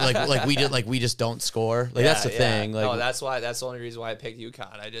 We just don't score. Like that's the thing. Like, no, that's the only reason why I picked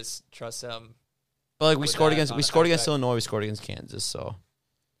UConn. I just trust them. But like we scored against Illinois, we scored against Kansas, so.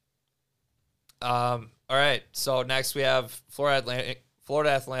 All right. So next we have Florida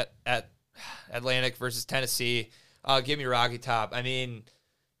Atlantic versus Tennessee. Give me Rocky Top. I mean,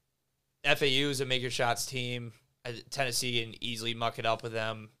 FAU is a make your shots team. Tennessee can easily muck it up with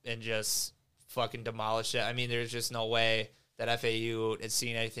them and just fucking demolish it. I mean, there's just no way that FAU has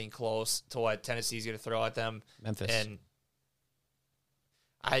seen anything close to what Tennessee's going to throw at them. Memphis. And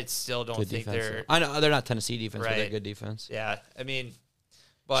I still don't think they're... I know they're not Tennessee defense, but they're good defense. Yeah, I mean...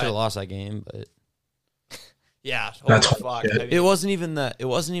 But should have lost that game, but... Yeah, holy fuck. I mean, it wasn't even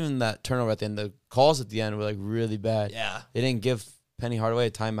that turnover at the end. The calls at the end were like really bad. Yeah. They didn't give Penny Hardaway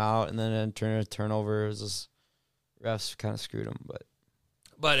a timeout, and then a turnover. It was just, refs kind of screwed them,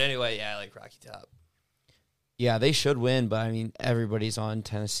 But anyway, yeah, I like Rocky Top. Yeah, they should win, but I mean, everybody's on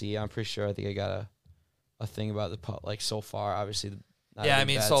Tennessee. I'm pretty sure. I think I got a thing about so far. Obviously,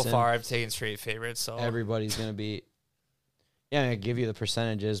 so far I've taken straight favorites. So everybody's gonna be. Yeah, I give you the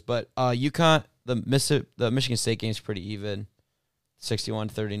percentages, but UConn, the Michigan State game is pretty even,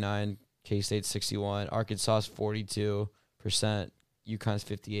 61-39. K-State's 61. Arkansas is 42%. UConn's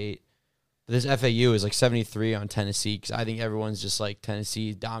 58. But this FAU is like 73 on Tennessee because I think everyone's just like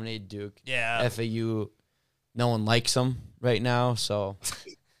Tennessee dominated Duke. Yeah. FAU, no one likes them right now, so.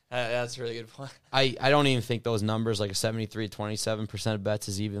 That's a really good point. I don't even think those numbers, like a 73-27% of bets,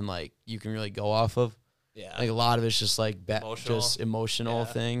 is even like you can really go off of. Yeah. Like a lot of it's just like emotional Yeah.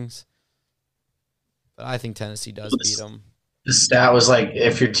 things. But I think Tennessee does beat them. The stat was like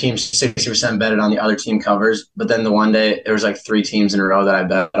if your team's 60% betted on the other team covers, but then the one day there was like 3 teams in a row that I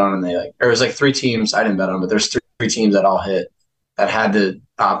bet on, and or it was like 3 teams I didn't bet on, but there's three teams that all hit that had the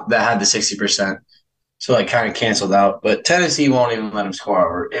 60%. So like kind of canceled out. But Tennessee won't even let them score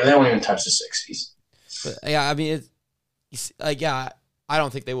over. They won't even touch the 60s. But yeah, I mean, like I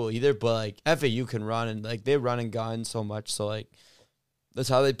don't think they will either. But like FAU can run and like they run and gun so much, so like that's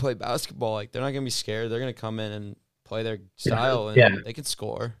how they play basketball. Like they're not gonna be scared. They're gonna come in and play their style, and they can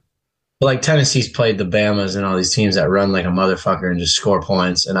score. But like Tennessee's played the Bamas and all these teams that run like a motherfucker and just score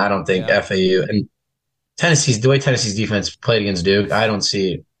points, and I don't think FAU and the way Tennessee's defense played against Duke, I don't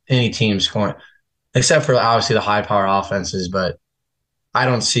see any team scoring except for obviously the high power offenses, but I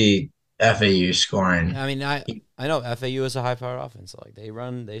don't see FAU scoring. I mean, I know FAU is a high power offense. Like they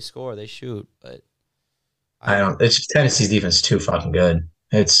run, they score, they shoot, but I don't. It's just Tennessee's defense is too fucking good.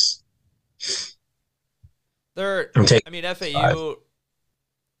 I mean, FAU,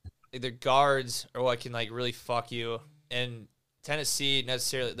 like, their guards are what can like really fuck you, and Tennessee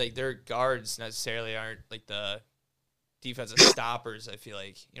necessarily like their guards necessarily aren't like the defensive stoppers. I feel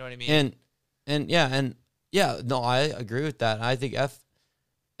like, you know what I mean. And no, I agree with that. I think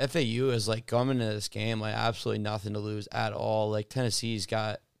FAU is like coming into this game like absolutely nothing to lose at all. Like Tennessee's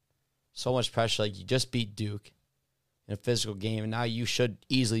got so much pressure. Like you just beat Duke in a physical game, and now you should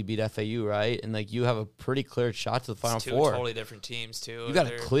easily beat FAU, right? And like you have a pretty clear shot to the Final Four. Totally different teams too. You got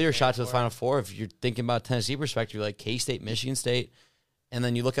a clear shot to the Final Four if you're thinking about Tennessee perspective, like K-State, Michigan State, and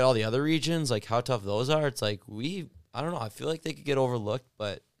then you look at all the other regions, like how tough those are. It's like I don't know. I feel like they could get overlooked,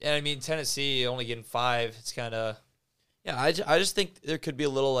 but yeah, I mean Tennessee only getting 5. It's kind of I just think there could be a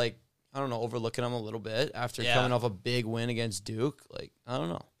little like I don't know overlooking them a little bit after coming off a big win against Duke. Like I don't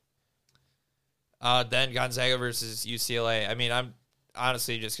know. Then Gonzaga versus UCLA. I mean, I'm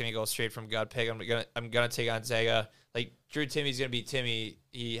honestly just gonna go straight from gut pick. I'm gonna take Gonzaga. Like Drew Timmy's gonna be Timmy.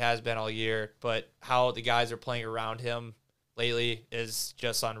 He has been all year, but how the guys are playing around him lately is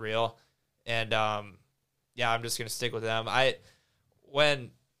just unreal. And yeah, I'm just gonna stick with them.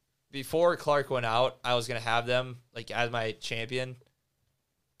 Before Clark went out, I was gonna have them like as my champion,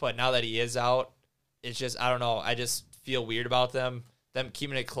 but now that he is out, it's just I don't know. I just feel weird about them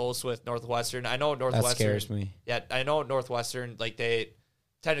keeping it close with Northwestern. I know Northwestern. That scares me. Yeah, I know Northwestern, like they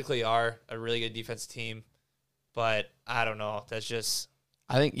technically are a really good defense team, but I don't know. That's just.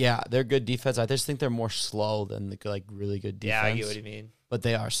 I think they're good defense. I just think they're more slow than the like really good defense. Yeah, I get what you mean. But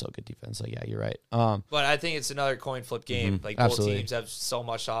they are still good defense. Like you're right. But I think it's another coin flip game. Like absolutely. Both teams have so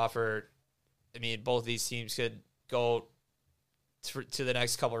much to offer. I mean, both these teams could go to the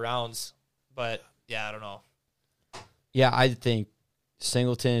next couple rounds, but yeah, I don't know. Yeah, I think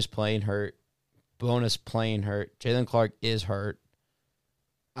Singleton is playing hurt. Bonus playing hurt. Jalen Clark is hurt.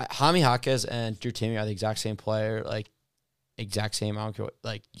 Jaime Jaquez and Drew Timme are the exact same player. Like, exact same. I don't care.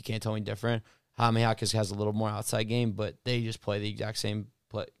 Like, you can't tell me different. Jaime Jaquez has a little more outside game, but they just play the exact same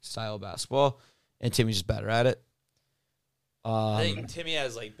style of basketball, and Timmy's just better at it. I think Timme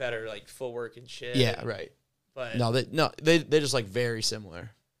has like better like footwork and shit. Yeah, right. But they're just like very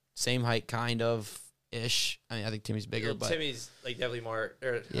similar, same height, kind of ish. I mean, I think Timmy's bigger, but Timmy's like definitely more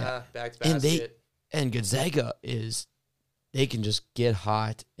back to basket. And Gonzaga they can just get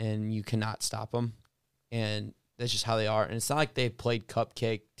hot and you cannot stop them, and that's just how they are. And it's not like they've played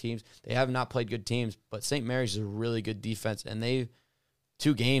cupcake teams. They have not played good teams, but St. Mary's is a really good defense, and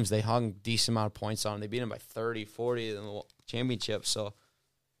 2 games they hung a decent amount of points on. They beat them by 30, 40 in the championship. So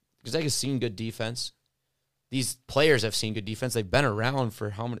Gonzaga's seen good defense. These players have seen good defense. They've been around for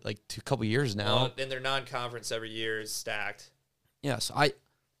how many, like a couple years now. Well, and their non-conference every year is stacked. Yeah, so I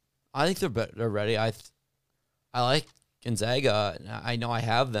think they're ready. I like Gonzaga. I know I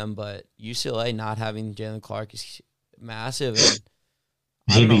have them, but UCLA not having Jalen Clark is massive.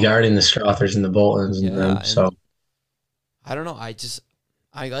 He'd be guarding the Strothers and the Boltons and them. So I don't know.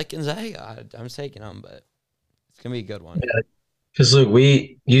 I like Gonzaga. I'm taking them, but it's gonna be a good one. Yeah, because look,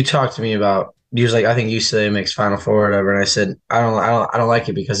 you talked to me about. He was like, I think UCLA makes Final Four or whatever, and I said, I don't like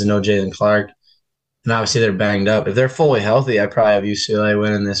it because of no Jalen Clark, and obviously they're banged up. If they're fully healthy, I probably have UCLA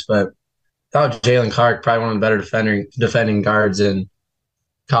winning this, but without Jalen Clark, probably one of the better defending guards in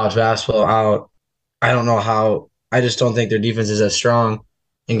college basketball out. I don't know how. I just don't think their defense is as strong,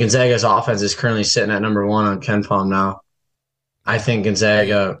 and Gonzaga's offense is currently sitting at number 1 on KenPom now. I think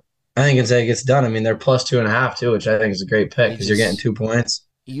Gonzaga gets done. I mean, they're plus 2.5 too, which I think is a great pick because you're getting 2 points.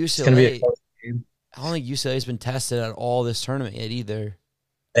 UCLA, it's going to be a close game. I don't think UCLA's been tested at all this tournament yet either.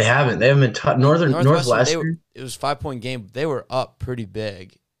 They haven't been Northwestern. It was 5-point game. They were up pretty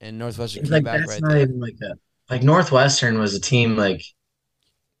big, and Northwestern came like, back that's right not there. Even like that. Like Northwestern was a team like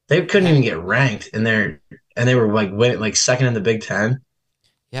they couldn't even get ranked, and and they were like winning like second in the Big Ten.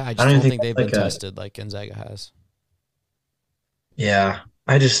 Yeah, I I just don't don't even think they've think been tested like Gonzaga has. yeah.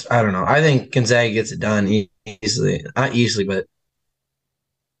 I don't know. I think Gonzaga gets it done easily. Not easily, but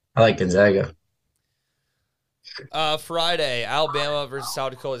I like Gonzaga. Friday, Alabama versus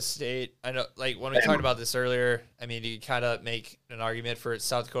South Dakota State. I know, like, when we talked about this earlier, I mean, you kind of make an argument for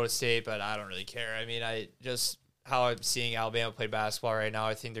South Dakota State, but I don't really care. I mean, I just, how I'm seeing Alabama play basketball right now,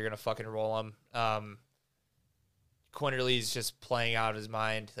 I think they're going to fucking roll them. Quinterly's just playing out of his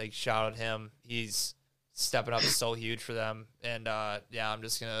mind. Like, shout out him. He's stepping up so huge for them. And, yeah, I'm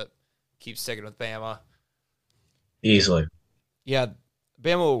just going to keep sticking with Bama. Easily. Yeah,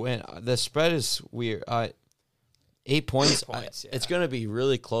 Bama will win. The spread is weird. 8 points. Yeah. It's going to be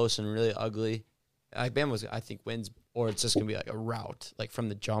really close and really ugly. Bama, I think, wins, or it's just going to be like a rout, like from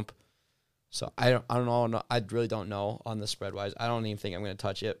the jump. So I don't know. I really don't know on the spread wise. I don't even think I'm going to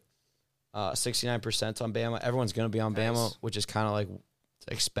touch it. 69% on Bama. Everyone's going to be on Bama, which is kind of like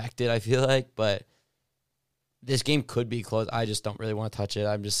expected, I feel like. But this game could be close. I just don't really want to touch it.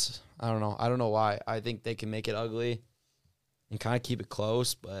 I don't know. I don't know why. I think they can make it ugly and kind of keep it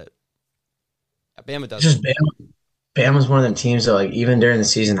close, but Bama does. Just Bama's one of them teams that, like, even during the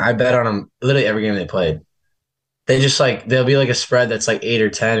season, I bet on them literally every game they played. They just, like, they'll be like a spread that's like 8 or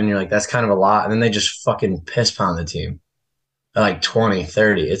 10, and you're like, that's kind of a lot. And then they just fucking piss pound the team at like 20,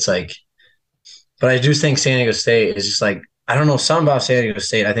 30. It's like, but I do think San Diego State is just like, I don't know, something about San Diego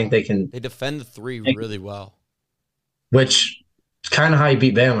State. I think they defend the three really well, which is kind of how you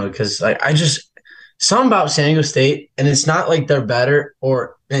beat Bama, because like something about San Diego State, and it's not like they're better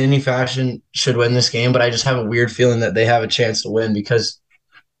or in any fashion should win this game, but I just have a weird feeling that they have a chance to win because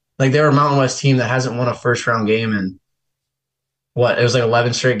like they're a Mountain West team that hasn't won a first round game in it was like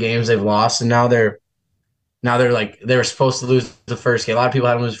 11 straight games they've lost, and now they're like they were supposed to lose the first game. A lot of people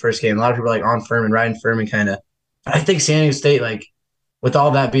had to lose the first game. A lot of people are like on Furman, riding Furman kind of. But I think San Diego State, like with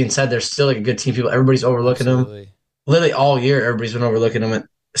all that being said, they're still like a good team. Everybody's overlooking them. Literally all year, everybody's been overlooking them and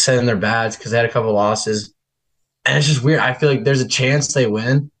saying they're bad because they had a couple losses. And it's just weird. I feel like there's a chance they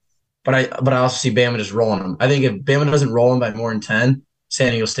win, but I also see Bama just rolling them. I think if Bama doesn't roll them by more than 10,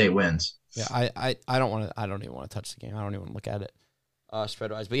 San Diego State wins. Yeah, I don't even want to touch the game. I don't even want to look at it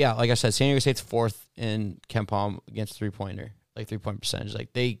spread wise. But yeah, like I said, San Diego State's fourth in Ken Palm against 3-point percentage.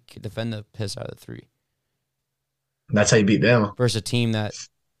 Like they could defend the piss out of the three. That's how you beat Bama. Versus a team that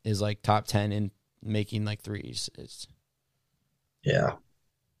is like top 10 in making like threes. Yeah.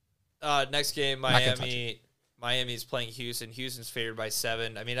 Next game, Miami's playing Houston. Houston's favored by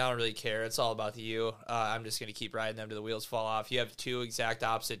 7. I mean, I don't really care. It's all about the U. I'm just going to keep riding them till the wheels fall off. You have two exact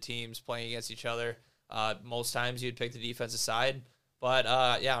opposite teams playing against each other. Most times you'd pick the defensive side. But,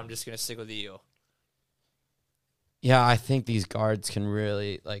 yeah, I'm just going to stick with the U. Yeah, I think these guards can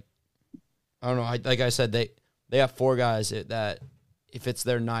really, like, I don't know. Like I said, they have 4 guys that if it's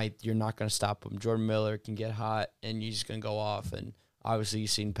their night, you're not going to stop them. Jordan Miller can get hot, and you're just going to go off. And obviously you've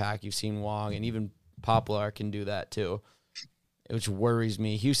seen Pack, you've seen Wong, and even Poplar can do that too, which worries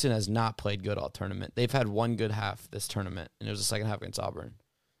me. Houston has not played good all tournament. They've had one good half this tournament, and it was the second half against Auburn.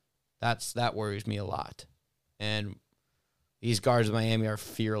 That worries me a lot. And these guards of Miami are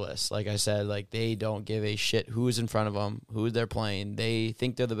fearless. Like I said, like they don't give a shit who's in front of them, who they're playing. They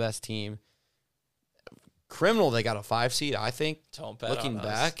think they're the best team. Criminal, they got a 5 seed, I think, looking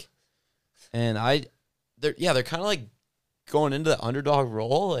back. And they're kind of like going into the underdog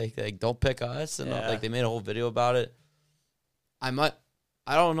role, like don't pick us, and like they made a whole video about it. I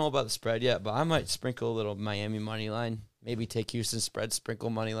don't know about the spread yet, but I might sprinkle a little Miami money line. Maybe take Houston spread, sprinkle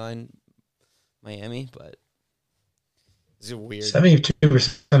money line Miami, but it's weird.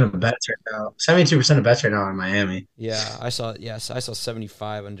 72% of bets right now. 72% of bets right now in Miami. Yeah, I saw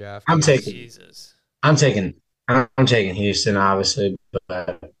 75 on draft. I'm taking Houston, obviously,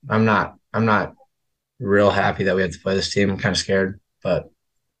 but I'm not real happy that we have to play this team. I'm kind of scared, but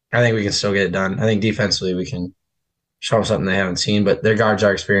I think we can still get it done. I think defensively we can show them something they haven't seen, but their guards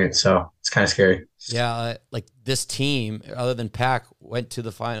are experienced, so it's kind of scary. Yeah, like this team, other than Pack, went to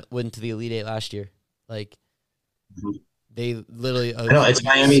the Elite Eight last year. Like they literally. I know it's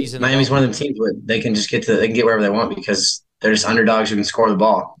Miami. Miami's one of them teams where they can just get wherever they want because they're just underdogs who can score the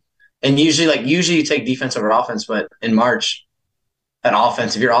ball. And usually you take defense over offense, but in March, that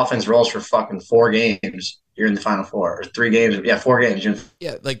offense, if your offense rolls for fucking 4 games, you're in the Final Four. Or 3 games. Yeah, 4 games.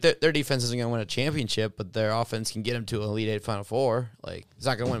 Yeah, like their defense isn't going to win a championship, but their offense can get them to Elite Eight Final Four. Like, it's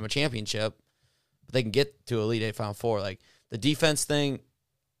not going to win them a championship, but they can get to Elite Eight Final Four. Like, the defense thing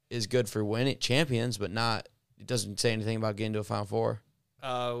is good for winning champions, but it doesn't say anything about getting to a Final Four.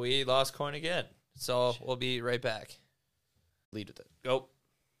 We lost coin again, so we'll be right back. Lead with it. Go.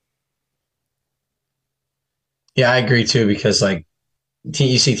 Yeah, I agree too because like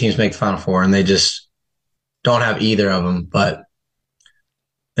you see teams make Final Four and they just don't have either of them. But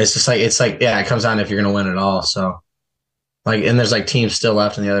it's like yeah, it comes down to if you're gonna win it all. So like, and there's like teams still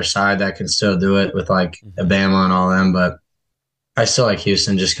left on the other side that can still do it with like Alabama and all them. But I still like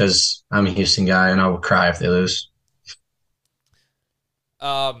Houston just because I'm a Houston guy and I will cry if they lose.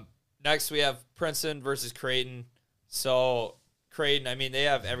 Next we have Princeton versus Creighton. So Creighton, I mean, they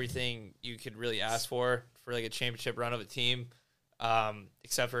have everything you could really ask for like a championship run of a team,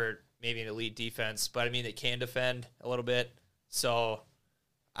 except for maybe an elite defense. But I mean, they can defend a little bit. So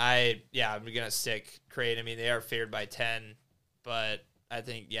I'm gonna stick Creighton. I mean, they are favored by 10, but I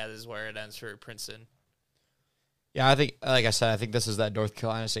think this is where it ends for Princeton. Yeah, I think, like I said, I think this is that North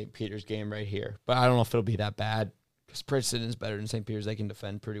Carolina St. Peter's game right here. But I don't know if it'll be that bad because Princeton is better than St. Peter's. They can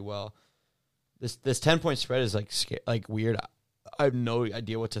defend pretty well. This 10-point spread is like weird. I have no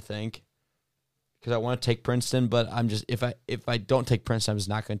idea what to think because I want to take Princeton, but I'm just if I don't take Princeton, I'm just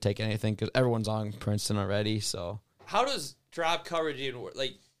not going to take anything because everyone's on Princeton already. So how does drop coverage even work?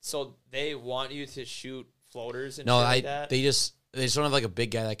 Like, so they want you to shoot floaters and no, shit like that? They just don't have like a big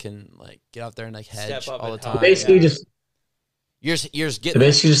guy that can like get out there and like hedge all the time. Basically, just you're just getting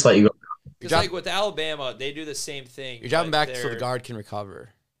basically just let you go. Because like with Alabama, they do the same thing. You're dropping back so the guard can recover.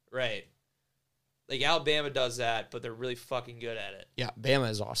 Right. Like Alabama does that, but they're really fucking good at it. Yeah, Bama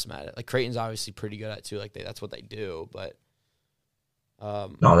is awesome at it. Like Creighton's obviously pretty good at it too. Like that's what they do, but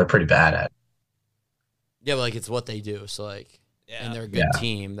no, they're pretty bad at it. Yeah, but like it's what they do. So like, and they're a good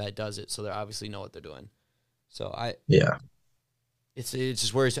team that does it. So they obviously know what they're doing. So it's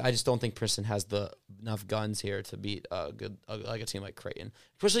just where I just don't think Princeton has enough guns here to beat a team like Creighton,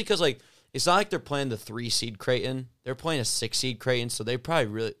 especially because like it's not like they're playing the 3 seed Creighton; they're playing a 6 seed Creighton, so they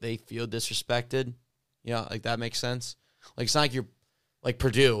probably they feel disrespected. You know, like that makes sense. Like it's not like you're like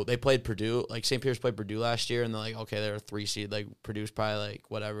Purdue. They played Purdue, like St. Peter's played Purdue last year, and they're like, okay, they're a 3 seed. Like Purdue's probably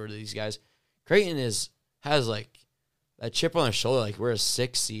like whatever to these guys. Creighton has like that chip on their shoulder, like we're a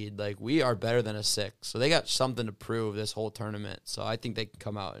 6 seed, like we are better than a 6. So they got something to prove this whole tournament. So I think they can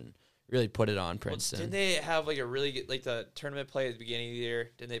come out and really put it on Princeton. Didn't they have like a really good, like the tournament play at the beginning of the year?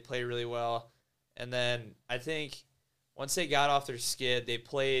 Didn't they play really well? And then I think once they got off their skid, they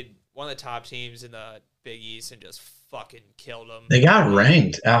played one of the top teams in the Big East and just fucking killed them. They got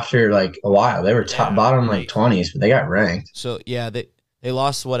ranked after like a while. They were bottom like 20s, but they got ranked. So yeah, they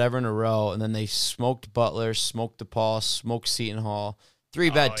lost whatever in a row, and then they smoked Butler, smoked DePaul, smoked Seton Hall. 3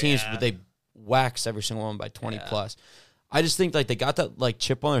 bad teams, but they waxed every single one by 20 plus. I just think like they got that like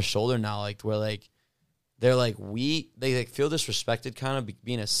chip on their shoulder now, like where like they're like they like feel disrespected kind of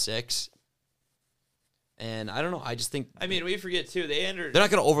being a 6. And I don't know. I just think we forget too. They're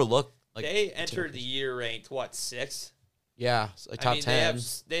not going to overlook. Like, they entered the year ranked what 6th? Yeah, like top 10.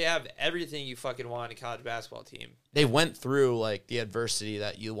 They have everything you fucking want in a college basketball team. They went through like the adversity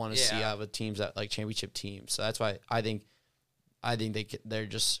that you want to see out of a teams that like championship teams. So that's why I think they're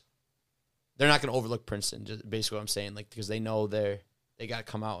not going to overlook Princeton. Just basically what I'm saying, like because they know they got to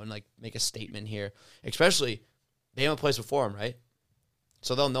come out and like make a statement here. Especially Bama plays before them, right?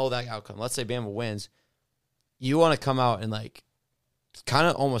 So they'll know that outcome. Let's say Bama wins. You want to come out and like kind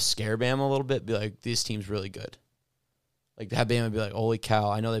of almost scare Bama a little bit. Be like, this team's really good. Like, have Bama be like, holy cow,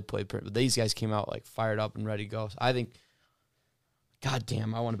 I know they played, but these guys came out, like, fired up and ready to go. So I think, God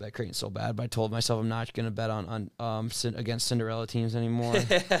damn, I want to bet Creighton so bad, but I told myself I'm not going to bet on against Cinderella teams anymore.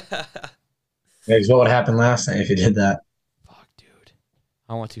 Because what would happen last night if you did that? Fuck, dude.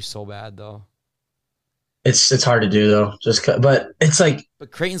 I want to so bad, though. It's hard to do, though. But it's like...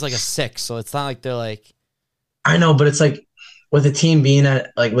 But Creighton's like a 6, so it's not like they're like... I know, but it's like, with a team being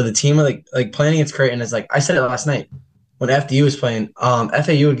at, like, with a team like playing against Creighton is like, I said it last night. When FDU was playing,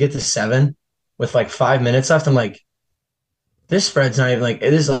 FAU would get to 7 with like 5 minutes left. I'm like, this spread's not even like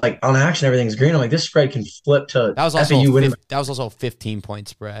it is like on action. Everything's green. I'm like, this spread can flip to that was also FAU winning. That was also a 15-point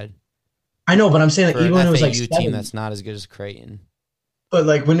spread. I know, but I'm saying like, even when it was like FAU team that's not as good as Creighton. But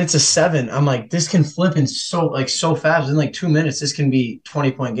like when it's a 7, I'm like, this can flip in so fast. In like 2 minutes, this can be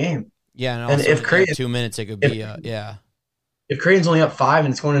 20-point game. Yeah, and if Creighton 2 minutes, it could be If Creighton's only up 5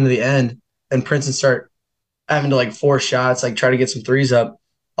 and it's going into the end, and Princeton start having to like force shots, like try to get some threes up,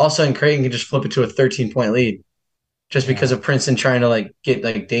 all of a sudden Creighton can just flip it to a 13-point lead, just because of Princeton trying to like get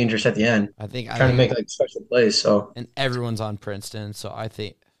like dangerous at the end. I think trying to make like special plays. So and everyone's on Princeton, so I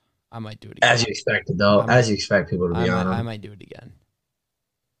think I might do it again. As you expected, though, as you expect people to be on them. I might do it again.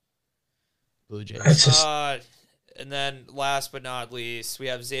 Blue Jays. And then last but not least, we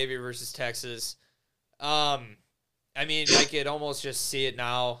have Xavier versus Texas. I mean, I could almost just see it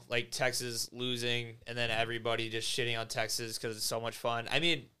now, like Texas losing and then everybody just shitting on Texas because it's so much fun. I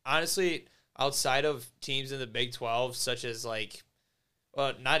mean, honestly, outside of teams in the Big 12, such as like,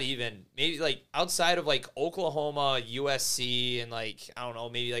 well, not even, maybe like outside of like Oklahoma, USC, and like, I don't know,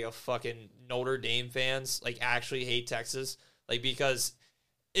 maybe like a fucking Notre Dame fans like actually hate Texas. Like, because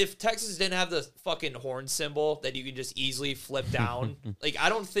if Texas didn't have the fucking horn symbol that you can just easily flip down, like, I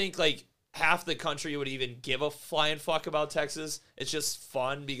don't think like half the country would even give a flying fuck about Texas. It's just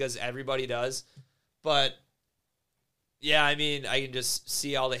fun because everybody does. But yeah, I mean, I can just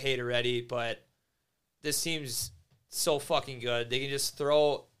see all the hate already, but this team's so fucking good. They can just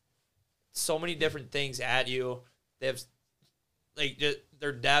throw so many different things at you. They have, like,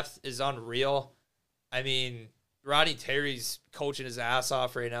 their depth is unreal. I mean, Rodney Terry's coaching his ass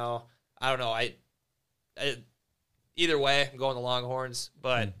off right now. I don't know. I either way, I'm going the Longhorns,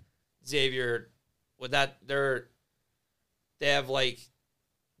 but Xavier, with that, they have like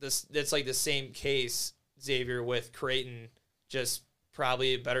this. It's like the same case, Xavier, with Creighton, just probably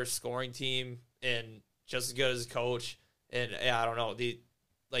a better scoring team and just as good as a coach. And yeah, I don't know.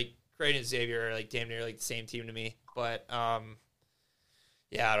 Creighton and Xavier are like damn near like the same team to me. But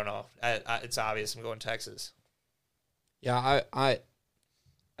yeah, I don't know. It's obvious I'm going Texas. Yeah, I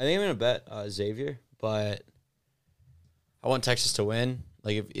think I'm gonna bet Xavier, but I want Texas to win.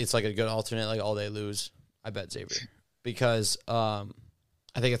 Like, if it's like a good alternate, like all they lose, I bet Xavier because I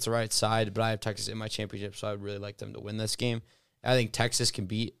think it's the right side. But I have Texas in my championship, so I would really like them to win this game. I think Texas can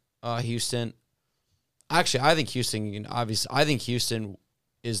beat Houston. Actually, I think Houston can I think Houston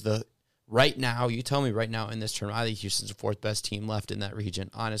is the right now. You tell me right now in this tournament, I think Houston's the fourth best team left in that region.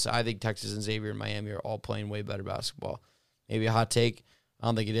 Honestly, I think Texas and Xavier and Miami are all playing way better basketball. Maybe a hot take. I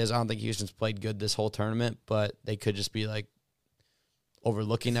don't think it is. I don't think Houston's played good this whole tournament, but they could just be like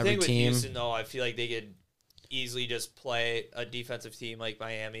overlooking every with team. Houston, though, I feel like they could easily just play a defensive team like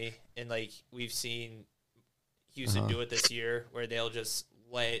Miami, and like we've seen Houston do it this year, where they'll just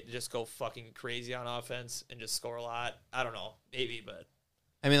go fucking crazy on offense and just score a lot. I don't know, maybe, but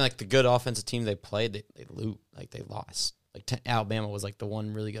I mean, like the good offensive team they played, they lost. Like Alabama was like the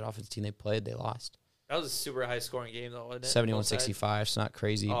one really good offensive team they played, they lost. That was a super high scoring game though, wasn't it? 71-65. It's not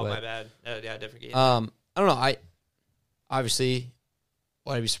crazy. Oh, but, my bad. Yeah, different game. I don't know. I obviously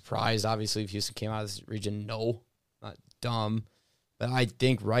would I be surprised? Obviously, if Houston came out of this region, no, not dumb. But I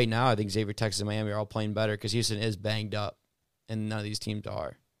think right now, I think Xavier, Texas, and Miami are all playing better because Houston is banged up, and none of these teams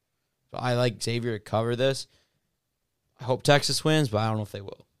are. So I like Xavier to cover this. I hope Texas wins, but I don't know if they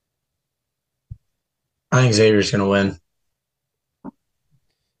will. I think Xavier's going to win.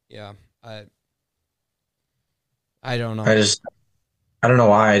 Yeah, I don't know. I don't know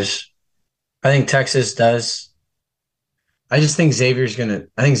why. I think Texas does. I think Xavier's gonna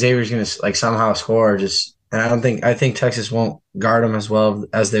like somehow score. And I think Texas won't guard them as well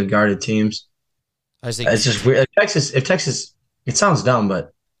as they've guarded teams. I think it's just weird. If Texas, it sounds dumb,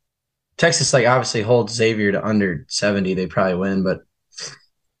 but Texas like obviously holds Xavier to under 70, they probably win. But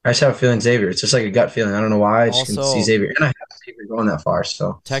I just have a feeling Xavier. It's just like a gut feeling. I don't know why. I just can see Xavier, and I have Xavier going that far.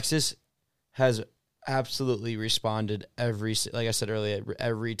 So Texas has absolutely responded like I said earlier,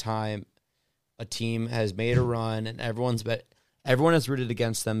 every time a team has made a run and everyone has rooted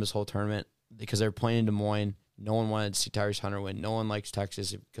against them this whole tournament because they're playing in Des Moines. No one wanted to see Tyrese Hunter win. No one likes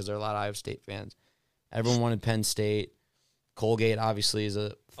Texas because there are a lot of Iowa State fans. Everyone wanted Penn State. Colgate obviously is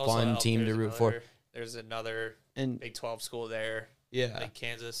a fun team to root for. There's another Big 12 school there. Yeah. Like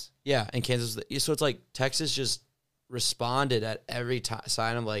Kansas. Yeah, and Kansas. So it's like Texas just responded at every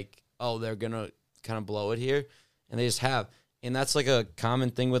sign of like, oh, they're going to kind of blow it here, and they just have. And that's like a common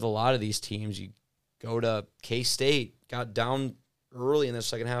thing with a lot of these teams. You go to K-State, got down early in the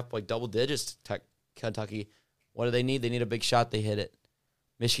second half, like double digits to Kentucky. What do they need? They need a big shot. They hit it.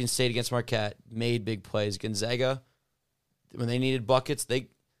 Michigan State against Marquette made big plays. Gonzaga, when they needed buckets, they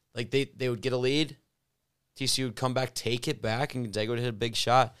would get a lead. TCU would come back, take it back, and Gonzaga would hit a big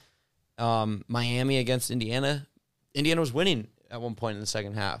shot. Miami against Indiana. Indiana was winning at one point in the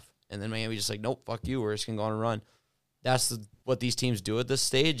second half. And then Miami just like, nope, fuck you. We're just going to go on a run. That's what these teams do at this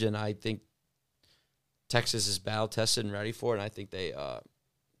stage, and I think Texas is battle-tested and ready for it, and I think they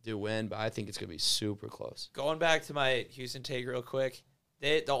do win, but I think it's going to be super close. Going back to my Houston take real quick,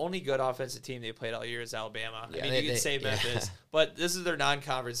 the only good offensive team they played all year is Alabama. Yeah, I mean, you can say Memphis, but this is their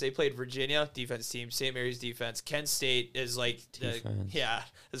non-conference. They played Virginia, defense team, St. Mary's defense. Kent State is like,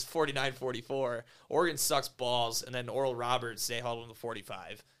 is 49-44. Oregon sucks balls, and then Oral Roberts, they held them to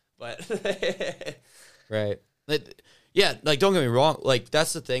 45. But right. Yeah, like don't get me wrong. Like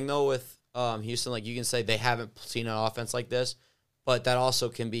that's the thing though with Houston. Like you can say they haven't seen an offense like this, but that also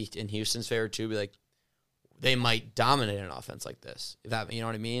can be in Houston's favor too. Be like they might dominate an offense like this. If that, you know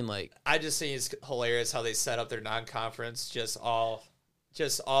what I mean? Like I just think it's hilarious how they set up their non-conference just all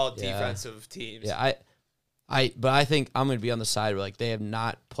just all defensive teams. Yeah, but I think I'm going to be on the side where like they have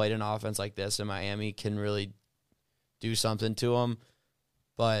not played an offense like this, and Miami can really do something to them.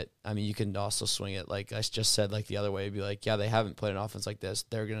 But I mean, you can also swing it like I just said, like the other way, be like, yeah, they haven't played an offense like this.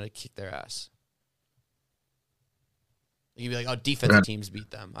 They're going to kick their ass. You'd be like, oh, defensive teams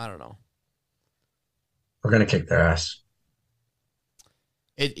beat them. I don't know. We're going to kick their ass.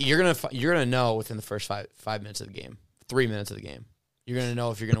 You're gonna know within the first five minutes of the game, 3 minutes of the game. You're gonna know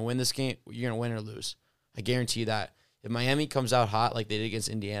if you're gonna win this game, you're gonna win or lose. I guarantee you that. If Miami comes out hot like they did against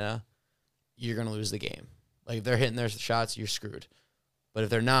Indiana, you're gonna lose the game. Like if they're hitting their shots, you're screwed. But if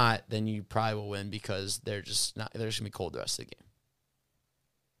they're not, then you probably will win because they're just not. They're just gonna be cold the rest of the game.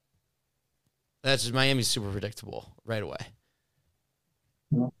 That's just Miami's super predictable right away.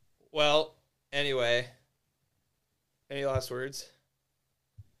 Well, anyway, any last words?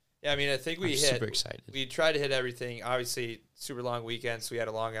 Yeah, I mean, I think I'm super excited. We tried to hit everything. Obviously, super long weekend, so we had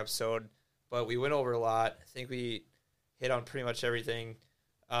a long episode, but we went over a lot. I think we hit on pretty much everything.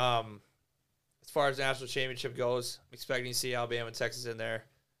 As far as the national championship goes, I'm expecting to see Alabama and Texas in there.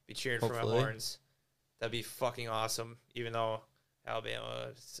 Be cheering for my horns. That'd be fucking awesome, even though Alabama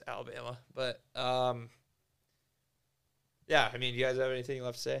is Alabama. But, yeah, I mean, you guys have anything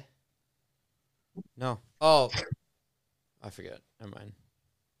left to say? No. Oh, I forget. Never mind.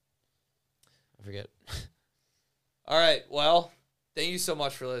 I forget. All right. Well, thank you so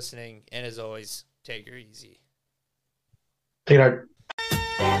much for listening. And as always, take her easy. Take it hard.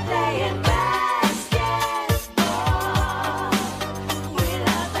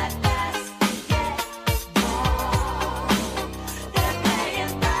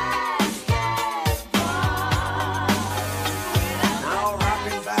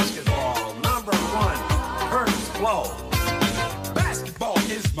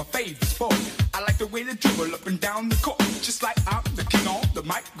 Favorite sport. I like the way they dribble up and down the court, just like I'm the king on the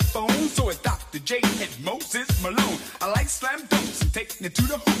microphone. So it's Dr. J and Moses Malone. I like slam dunks and taking it to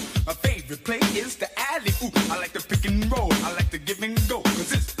the hoop.